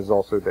 That is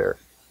also there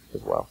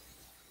as well.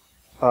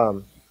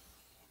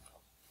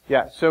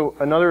 Yeah, so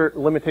another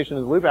limitation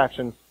of the loop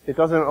action, it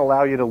doesn't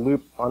allow you to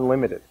loop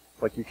unlimited.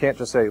 Like, you can't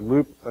just say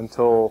loop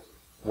until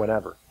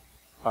whenever.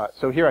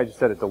 So here I just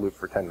set it to loop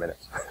for 10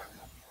 minutes,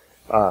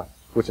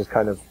 which is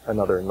kind of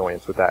another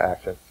annoyance with that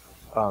action.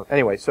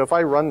 Anyway, so if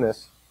I run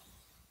this,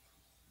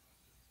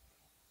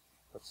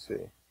 let's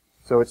see.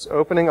 So it's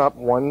opening up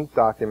one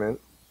document,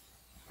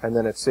 and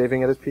then it's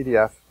saving it as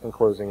PDF and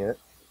closing it.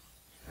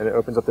 And it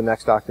opens up the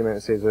next document,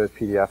 it saves it as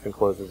PDF and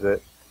closes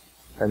it.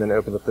 And then it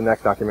opens up the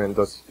next document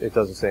and it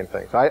does the same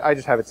thing. So I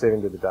just have it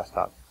saving to the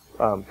desktop.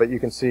 But you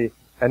can see,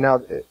 and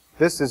now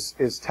this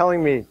is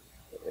telling me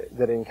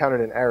that it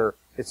encountered an error.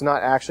 It's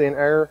not actually an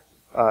error.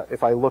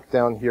 If I look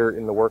down here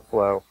in the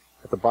workflow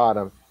at the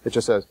bottom, it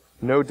just says,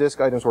 no disk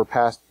items were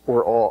passed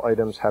or all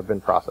items have been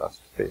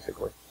processed,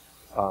 basically.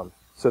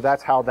 So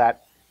that's how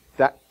that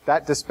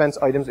dispense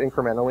items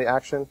incrementally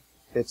action,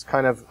 it's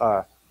kind of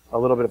a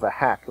little bit of a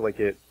hack. Like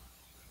it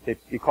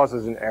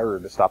causes an error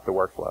to stop the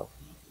workflow.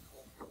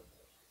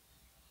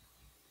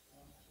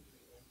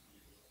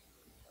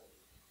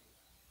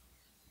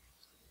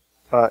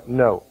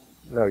 No,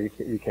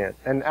 you can't.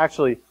 And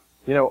actually,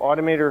 you know,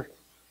 Automator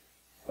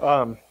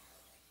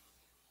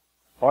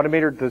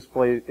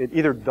displays, it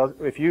either does,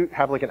 if you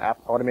have like an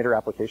Automator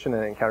application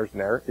and it encounters an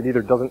error, it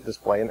either doesn't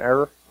display an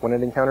error when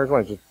it encounters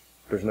one, it's just,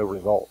 there's no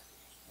result.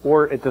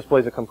 Or it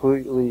displays a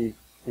completely,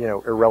 you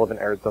know,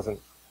 irrelevant error that doesn't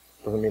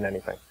mean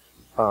anything.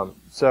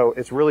 So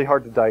it's really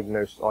hard to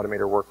diagnose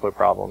Automator workflow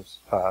problems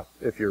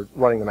if you're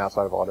running them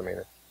outside of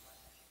Automator.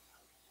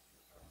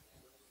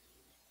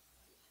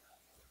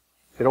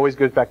 It always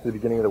goes back to the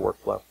beginning of the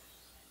workflow.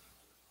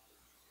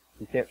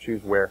 You can't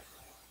choose where.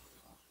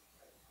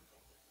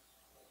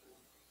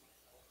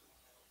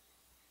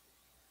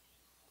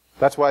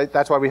 That's why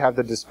we have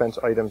the dispense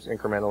items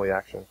incrementally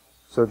action.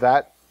 So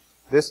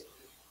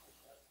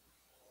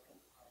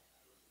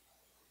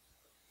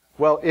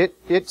well,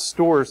 it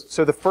stores,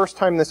 so the first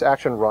time this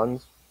action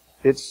runs,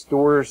 it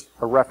stores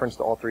a reference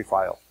to all 3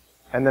 files.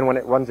 And then when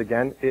it runs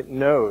again, it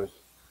knows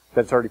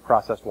that it's already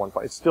processed one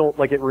file. It's still,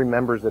 like, it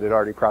remembers that it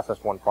already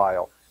processed one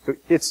file. So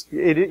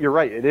you're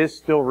right, it is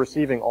still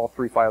receiving all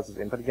 3 files as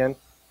input again,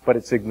 but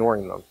it's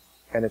ignoring them.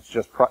 And it's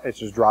just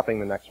dropping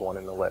the next one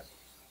in the list.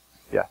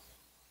 Yeah.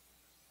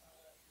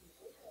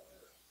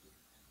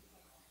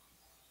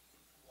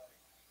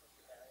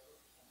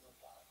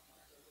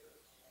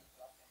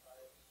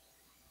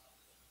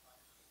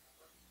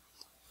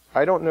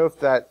 I don't know if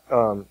that,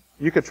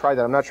 you could try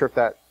that. I'm not sure if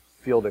that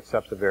field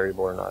accepts a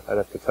variable or not. I'd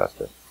have to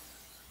test it.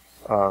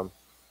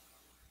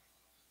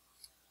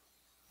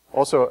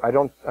 Also,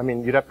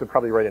 you'd have to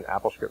probably write an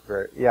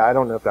AppleScript yeah, I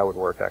don't know if that would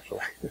work,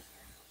 actually.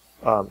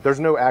 There's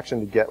no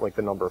action to get, like,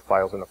 the number of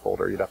files in a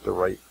folder. You'd have to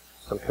write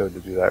some code to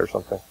do that or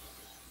something.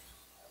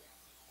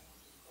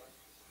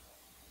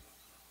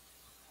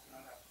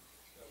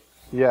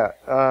 Yeah,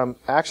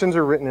 actions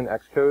are written in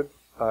Xcode.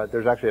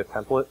 There's actually a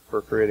template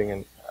for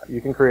creating you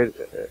can create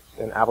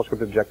an AppleScript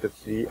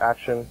Objective-C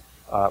action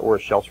or a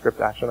shell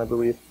script action, I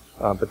believe.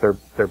 But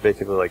they're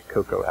basically like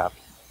Cocoa apps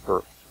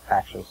for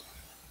actions.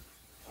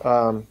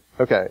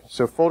 Okay,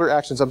 so folder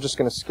actions, I'm just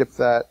going to skip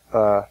that.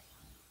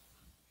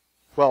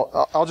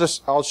 Well,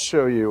 I'll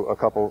show you a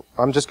couple.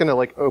 I'm just going to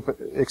like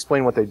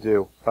explain what they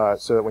do,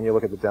 so that when you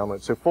look at the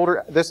download. So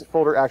this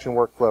folder action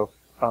workflow,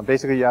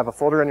 basically you have a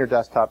folder on your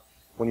desktop.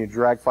 When you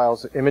drag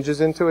files, images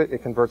into it,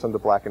 it converts them to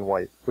black and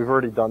white. We've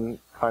already done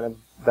kind of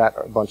that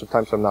a bunch of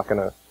times, so I'm not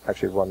going to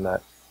actually run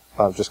that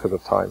just because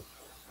of time.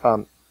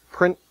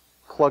 Print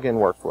plugin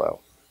workflow.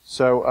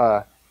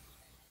 So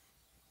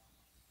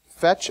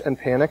fetch and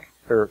panic,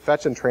 or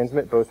fetch and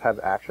transmit, both have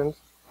actions.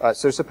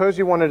 So suppose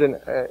you wanted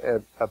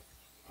a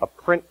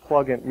print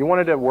plugin. You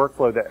wanted a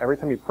workflow that every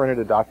time you printed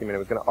a document, it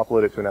was going to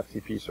upload it to an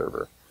FTP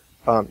server.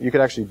 You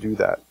could actually do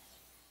that.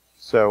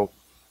 So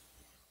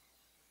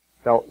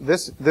now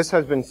this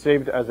has been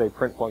saved as a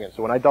print plugin.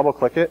 So when I double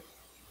click it,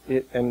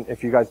 and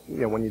if you guys,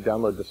 when you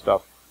download this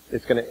stuff,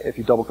 it's going to, if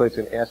you double click, it's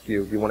going to ask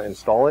you if you want to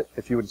install it.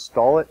 If you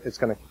install it, it's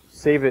going to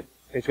save it.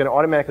 It's going to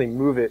automatically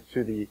move it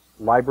to the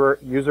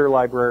user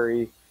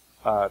library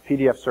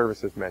PDF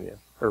services menu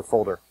or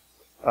folder.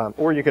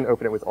 Or you can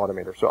open it with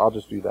Automator. So I'll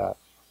just do that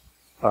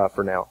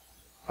for now.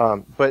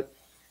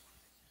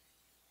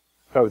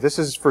 This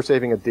is for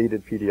saving a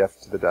dated PDF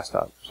to the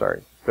desktop.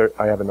 Sorry.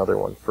 I have another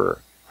one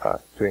for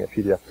doing a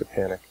PDF to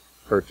panic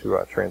or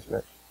to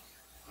transmit.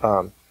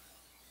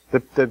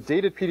 The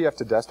dated PDF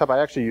to desktop, I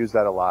actually use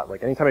that a lot.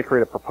 Like anytime I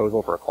create a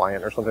proposal for a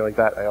client or something like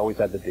that, I always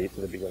add the date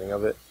to the beginning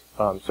of it.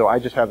 So I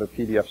just have a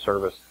PDF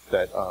service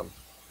that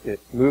it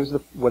moves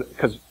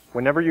because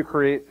whenever you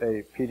create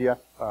a PDF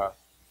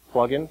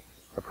plugin,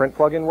 a print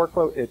plugin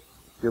workflow,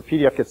 your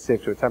PDF gets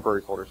saved to a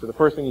temporary folder. So the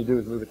first thing you do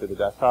is move it to the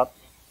desktop,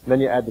 then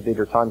you add the date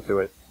or time to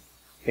it,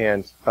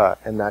 and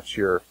that's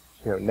your,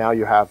 now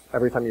you have,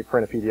 every time you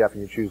print a PDF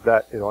and you choose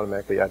that, it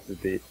automatically adds the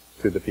date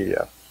to the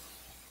PDF.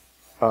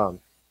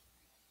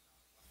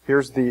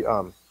 Here's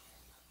the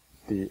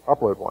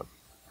upload one.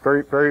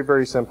 Very, very,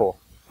 very simple.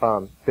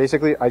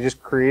 Basically, I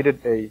just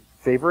created a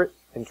favorite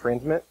in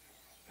Transmit,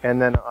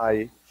 and then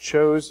I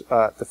chose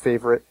the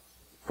favorite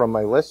from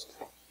my list,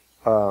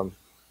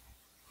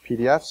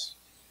 PDFs.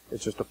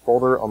 It's just a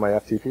folder on my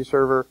FTP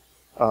server.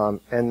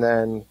 And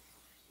then,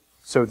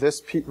 so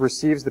this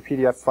receives the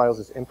PDF files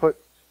as input.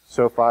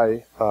 So if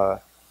I,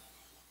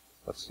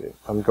 let's see,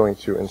 I'm going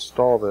to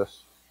install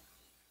this.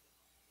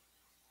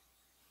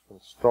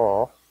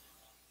 Install.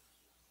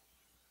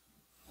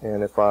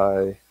 And if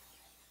I,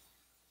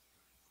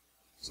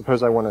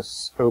 suppose I want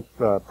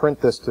to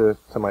print this to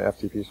my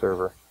FTP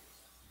server.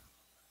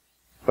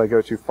 If I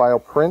go to File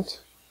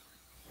Print,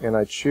 and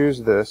I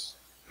choose this,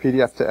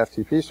 PDF to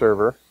FTP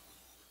server,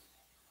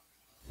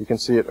 you can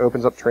see it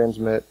opens up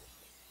Transmit,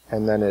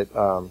 and then it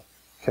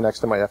connects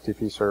to my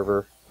FTP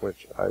server,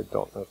 which I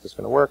don't know if this is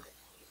going to work,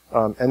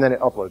 and then it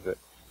uploads it.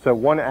 So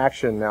one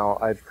action now,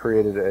 I've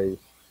created a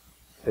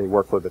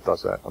workflow that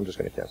does that. I'm just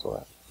going to cancel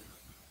that.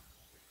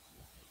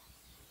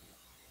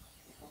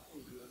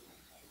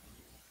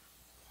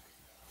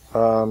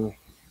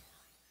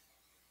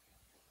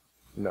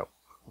 No.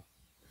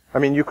 I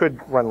mean, you could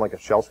run like a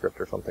shell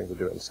script or something to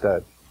do it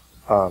instead.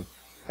 And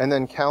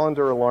then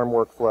calendar alarm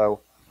workflow.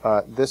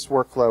 This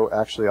workflow,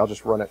 actually, I'll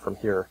just run it from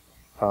here.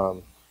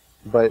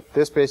 But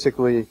this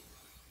basically,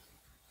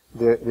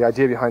 the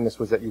idea behind this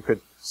was that you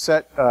could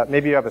set,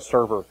 maybe you have a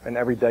server, and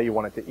every day you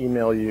want it to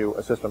email you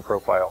a system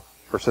profile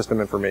for system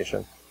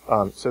information.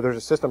 So there's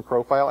a system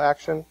profile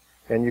action,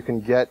 and you can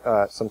get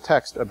some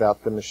text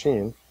about the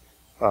machine.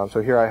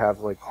 So here I have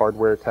like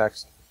hardware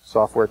text,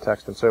 software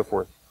text, and so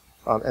forth.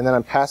 And then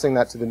I'm passing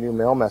that to the new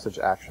mail message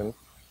action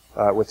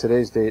with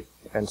today's date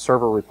and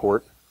server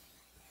report,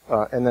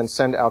 and then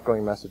send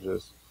outgoing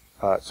messages.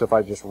 So if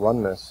I just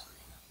run this,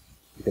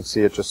 you can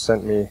see it just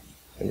sent me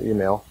an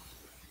email,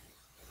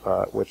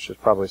 which is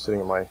probably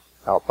sitting in my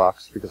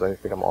outbox because I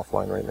think I'm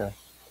offline right now.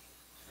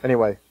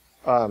 Anyway,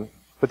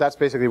 but that's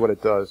basically what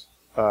it does.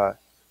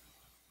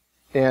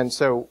 And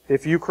so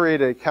if you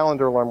create a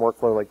calendar alarm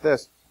workflow like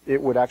this, it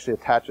would actually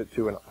attach it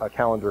to a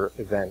calendar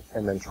event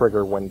and then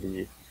trigger when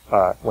the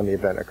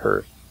event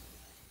occurs.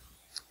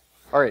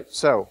 All right,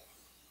 so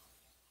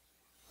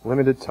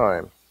limited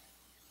time.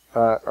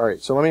 All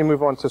right, so let me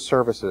move on to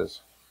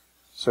services.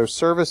 So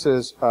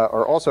services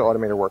are also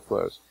Automator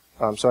workflows.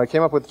 So I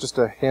came up with just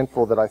a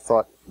handful that I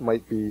thought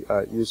might be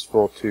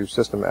useful to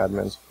system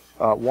admins.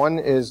 One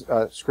is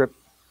a script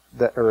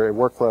or a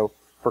workflow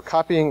for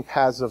copying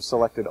paths of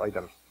selected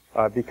items,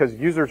 because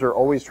users are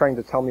always trying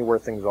to tell me where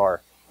things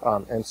are,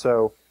 and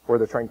so, or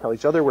they're trying to tell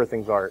each other where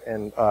things are.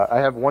 And I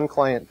have one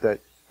client that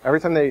every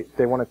time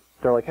they want to,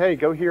 they're like, hey,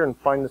 go here and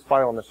find this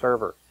file on the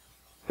server.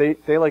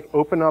 They like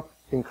open up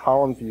in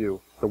column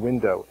view the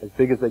window as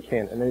big as they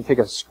can, and then they take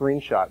a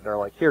screenshot. They're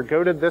like, here,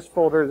 go to this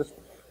folder.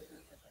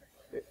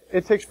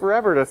 It takes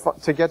forever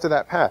to get to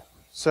that path.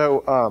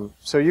 So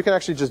so you can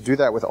actually just do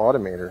that with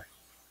Automator.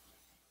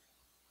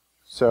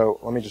 So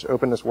let me just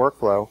open this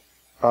workflow.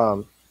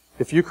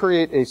 If you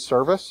create a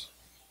service,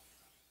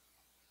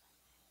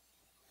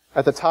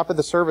 at the top of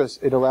the service,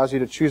 it allows you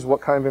to choose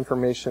what kind of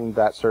information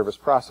that service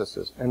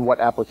processes and what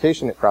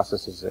application it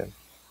processes in.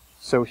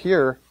 So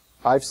here,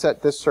 I've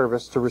set this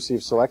service to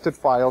receive selected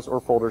files or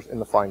folders in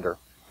the Finder,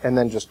 and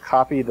then just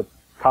copy it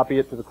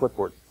to the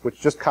clipboard, which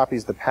just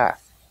copies the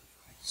path.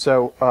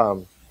 So,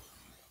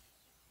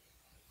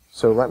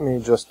 so let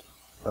me just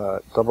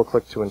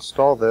double-click to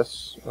install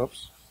this.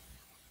 Oops.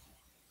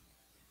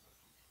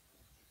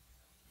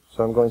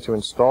 So I'm going to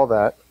install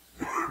that,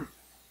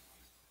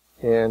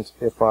 and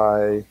if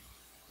I,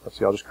 let's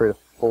see, I'll just create a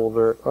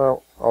folder.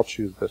 Well, I'll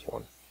choose this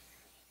one.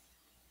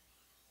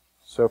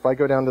 So if I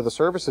go down to the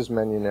Services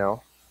menu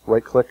now,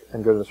 right-click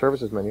and go to the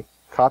Services menu,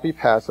 copy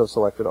paths of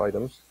selected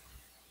items,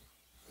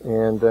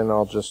 and then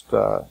I'll just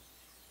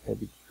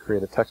maybe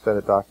create a text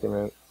edit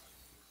document.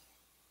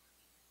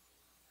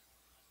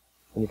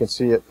 And you can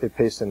see it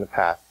pastes in the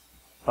path.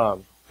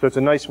 So it's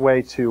a nice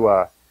way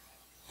to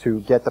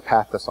get the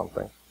path to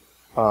something.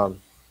 All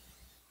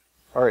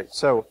right,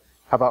 so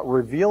how about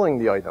revealing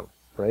the item,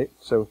 right?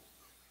 So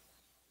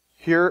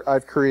here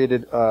I've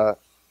created a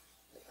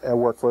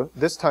workflow.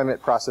 This time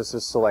it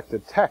processes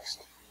selected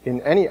text in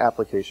any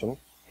application,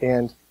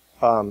 and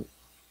I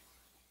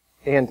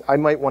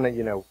might want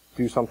to,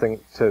 do something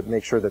to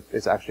make sure that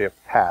it's actually a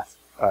path,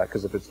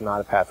 because if it's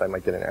not a path, I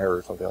might get an error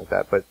or something like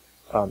that. But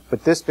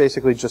this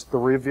basically just the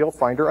reveal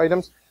Finder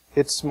items.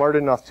 It's smart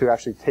enough to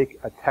actually take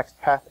a text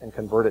path and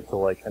convert it to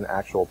like an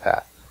actual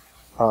path.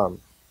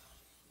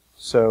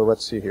 So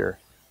let's see here.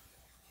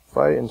 If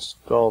I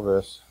install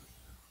this,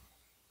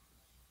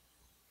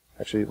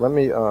 actually, let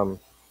me. I'm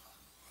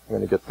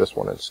going to get this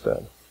one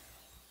instead.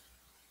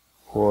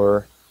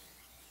 Or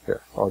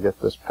here, I'll get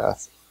this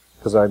path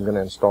because I'm going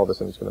to install this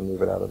and it's going to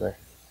move it out of there.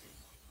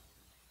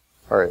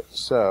 All right,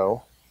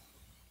 so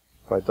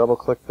if I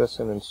double-click this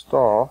and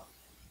install,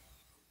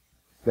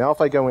 now if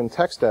I go in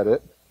Text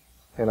Edit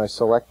and I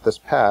select this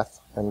path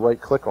and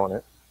right-click on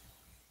it,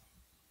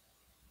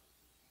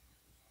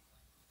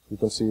 you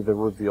can see the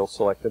Reveal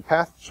Selected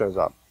Path shows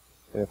up.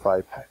 And if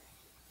I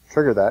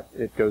trigger that,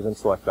 it goes and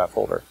selects that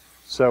folder.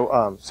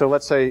 So, so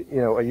let's say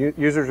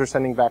users are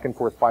sending back and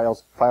forth file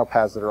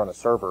paths that are on a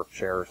server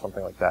share or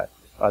something like that.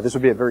 This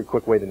would be a very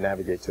quick way to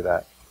navigate to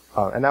that.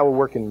 And that will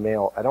work in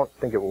Mail. I don't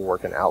think it will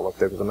work in Outlook,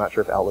 though, because I'm not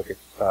sure if Outlook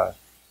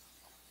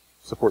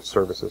supports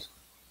services.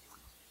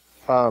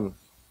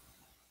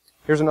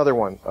 Here's another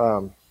one.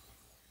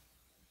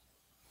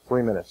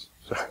 3 minutes.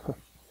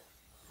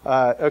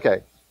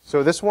 Okay,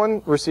 so this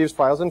one receives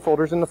files and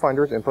folders in the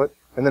Finder as input,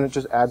 and then it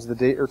just adds the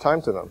date or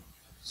time to them.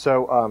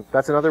 So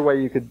that's another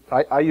way you could.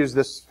 I use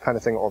this kind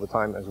of thing all the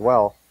time as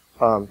well,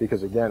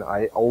 because again,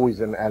 I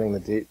always am adding the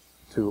date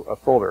to a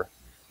folder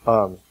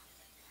or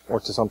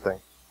to something.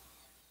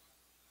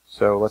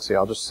 So let's see,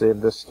 I'll just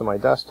save this to my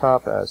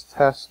desktop as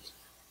test,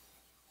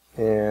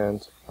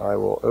 and I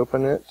will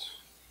open it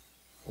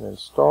and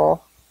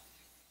install.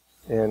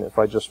 And if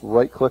I just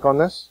right-click on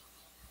this,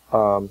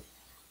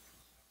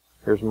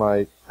 here's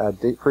my add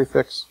date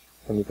prefix,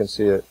 and you can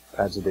see it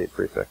adds a date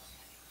prefix.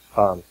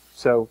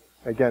 So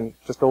again,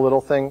 just a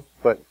little thing,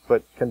 but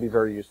can be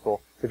very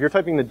useful. If you're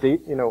typing the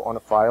date, on a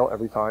file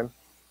every time,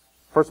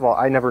 first of all,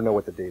 I never know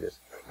what the date is.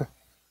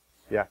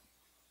 Yeah.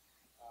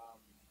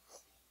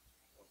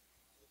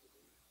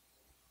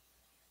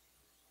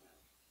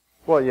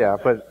 Well, yeah,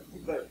 but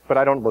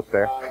I don't look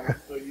there.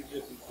 So you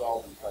just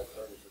installed these type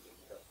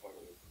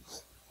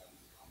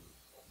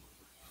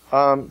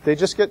services? They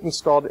just get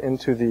installed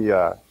into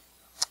the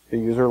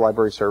user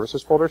library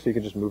services folder, so you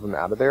can just move them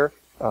out of there.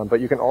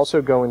 But you can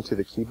also go into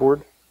the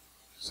keyboard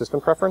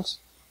system preference,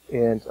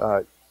 and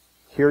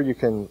here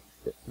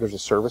there's a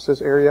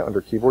services area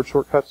under keyboard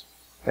shortcuts,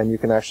 and you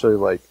can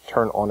actually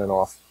turn on and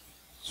off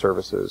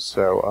services.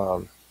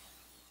 So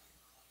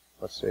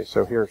let's see.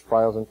 So here's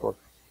files and folders.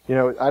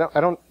 I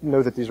don't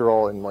know that these are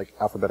all in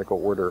alphabetical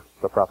order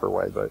the proper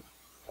way, but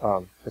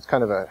it's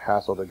kind of a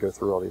hassle to go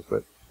through all these.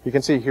 But you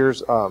can see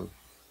here's a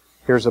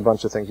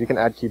bunch of things. You can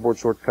add keyboard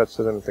shortcuts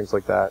to them and things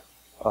like that.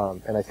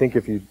 And I think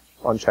if you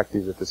uncheck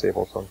these, it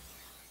disables them.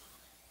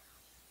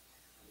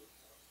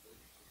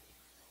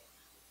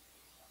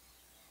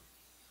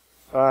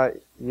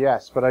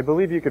 Yes, but I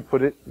believe you could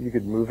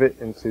move it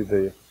into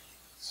the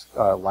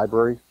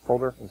library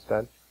folder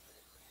instead.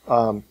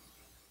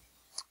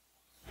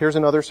 Here's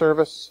another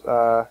service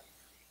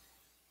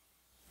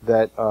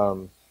that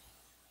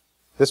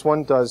this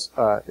one does.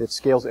 It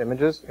scales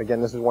images.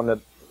 Again, this is one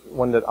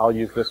that I'll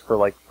use this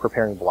for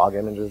preparing blog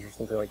images or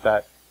something like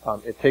that.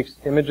 It takes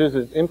images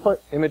as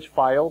input, image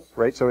files,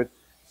 right? So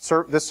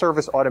this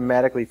service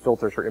automatically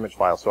filters for image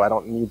files, so I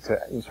don't need to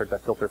insert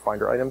that filter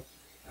Finder item.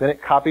 Then it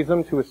copies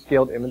them to a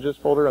scaled images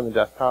folder on the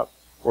desktop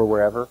or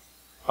wherever,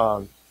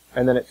 and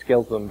then it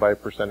scales them by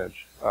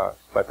percentage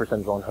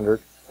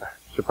 100.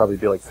 Should probably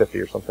be 50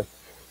 or something.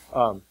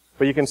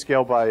 But you can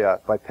scale by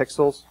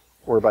pixels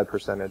or by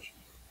percentage.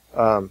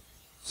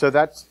 So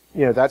that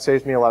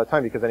saves me a lot of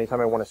time, because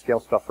anytime I want to scale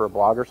stuff for a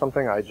blog or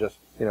something, I just,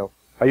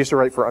 I used to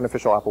write for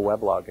Unofficial Apple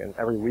Weblog, and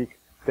every week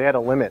they had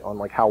a limit on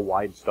how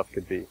wide stuff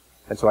could be.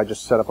 And so I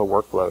just set up a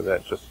workflow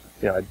that just,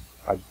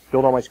 I'd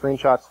build all my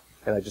screenshots,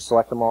 and I just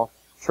select them all,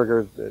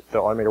 trigger the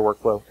Automator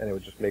workflow, and it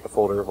would just make a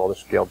folder of all the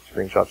scaled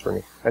screenshots for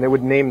me. And it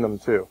would name them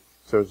too.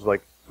 So it was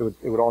like, it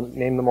would all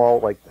name them all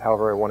like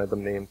however I wanted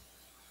them named.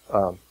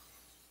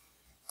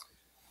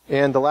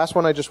 And the last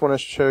one I just want to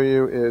show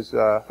you is,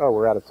 oh,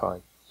 we're out of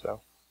time.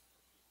 So,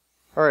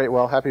 all right,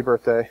 well, happy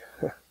birthday.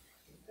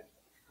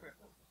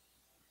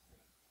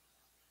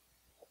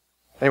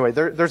 Anyway,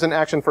 there's an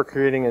action for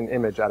creating an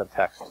image out of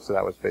text, so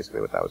that was basically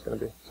what that was going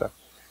to be. So,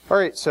 all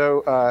right,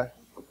 so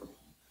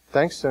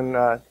thanks, and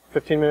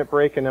 15-minute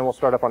break, and then we'll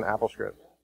start up on AppleScript.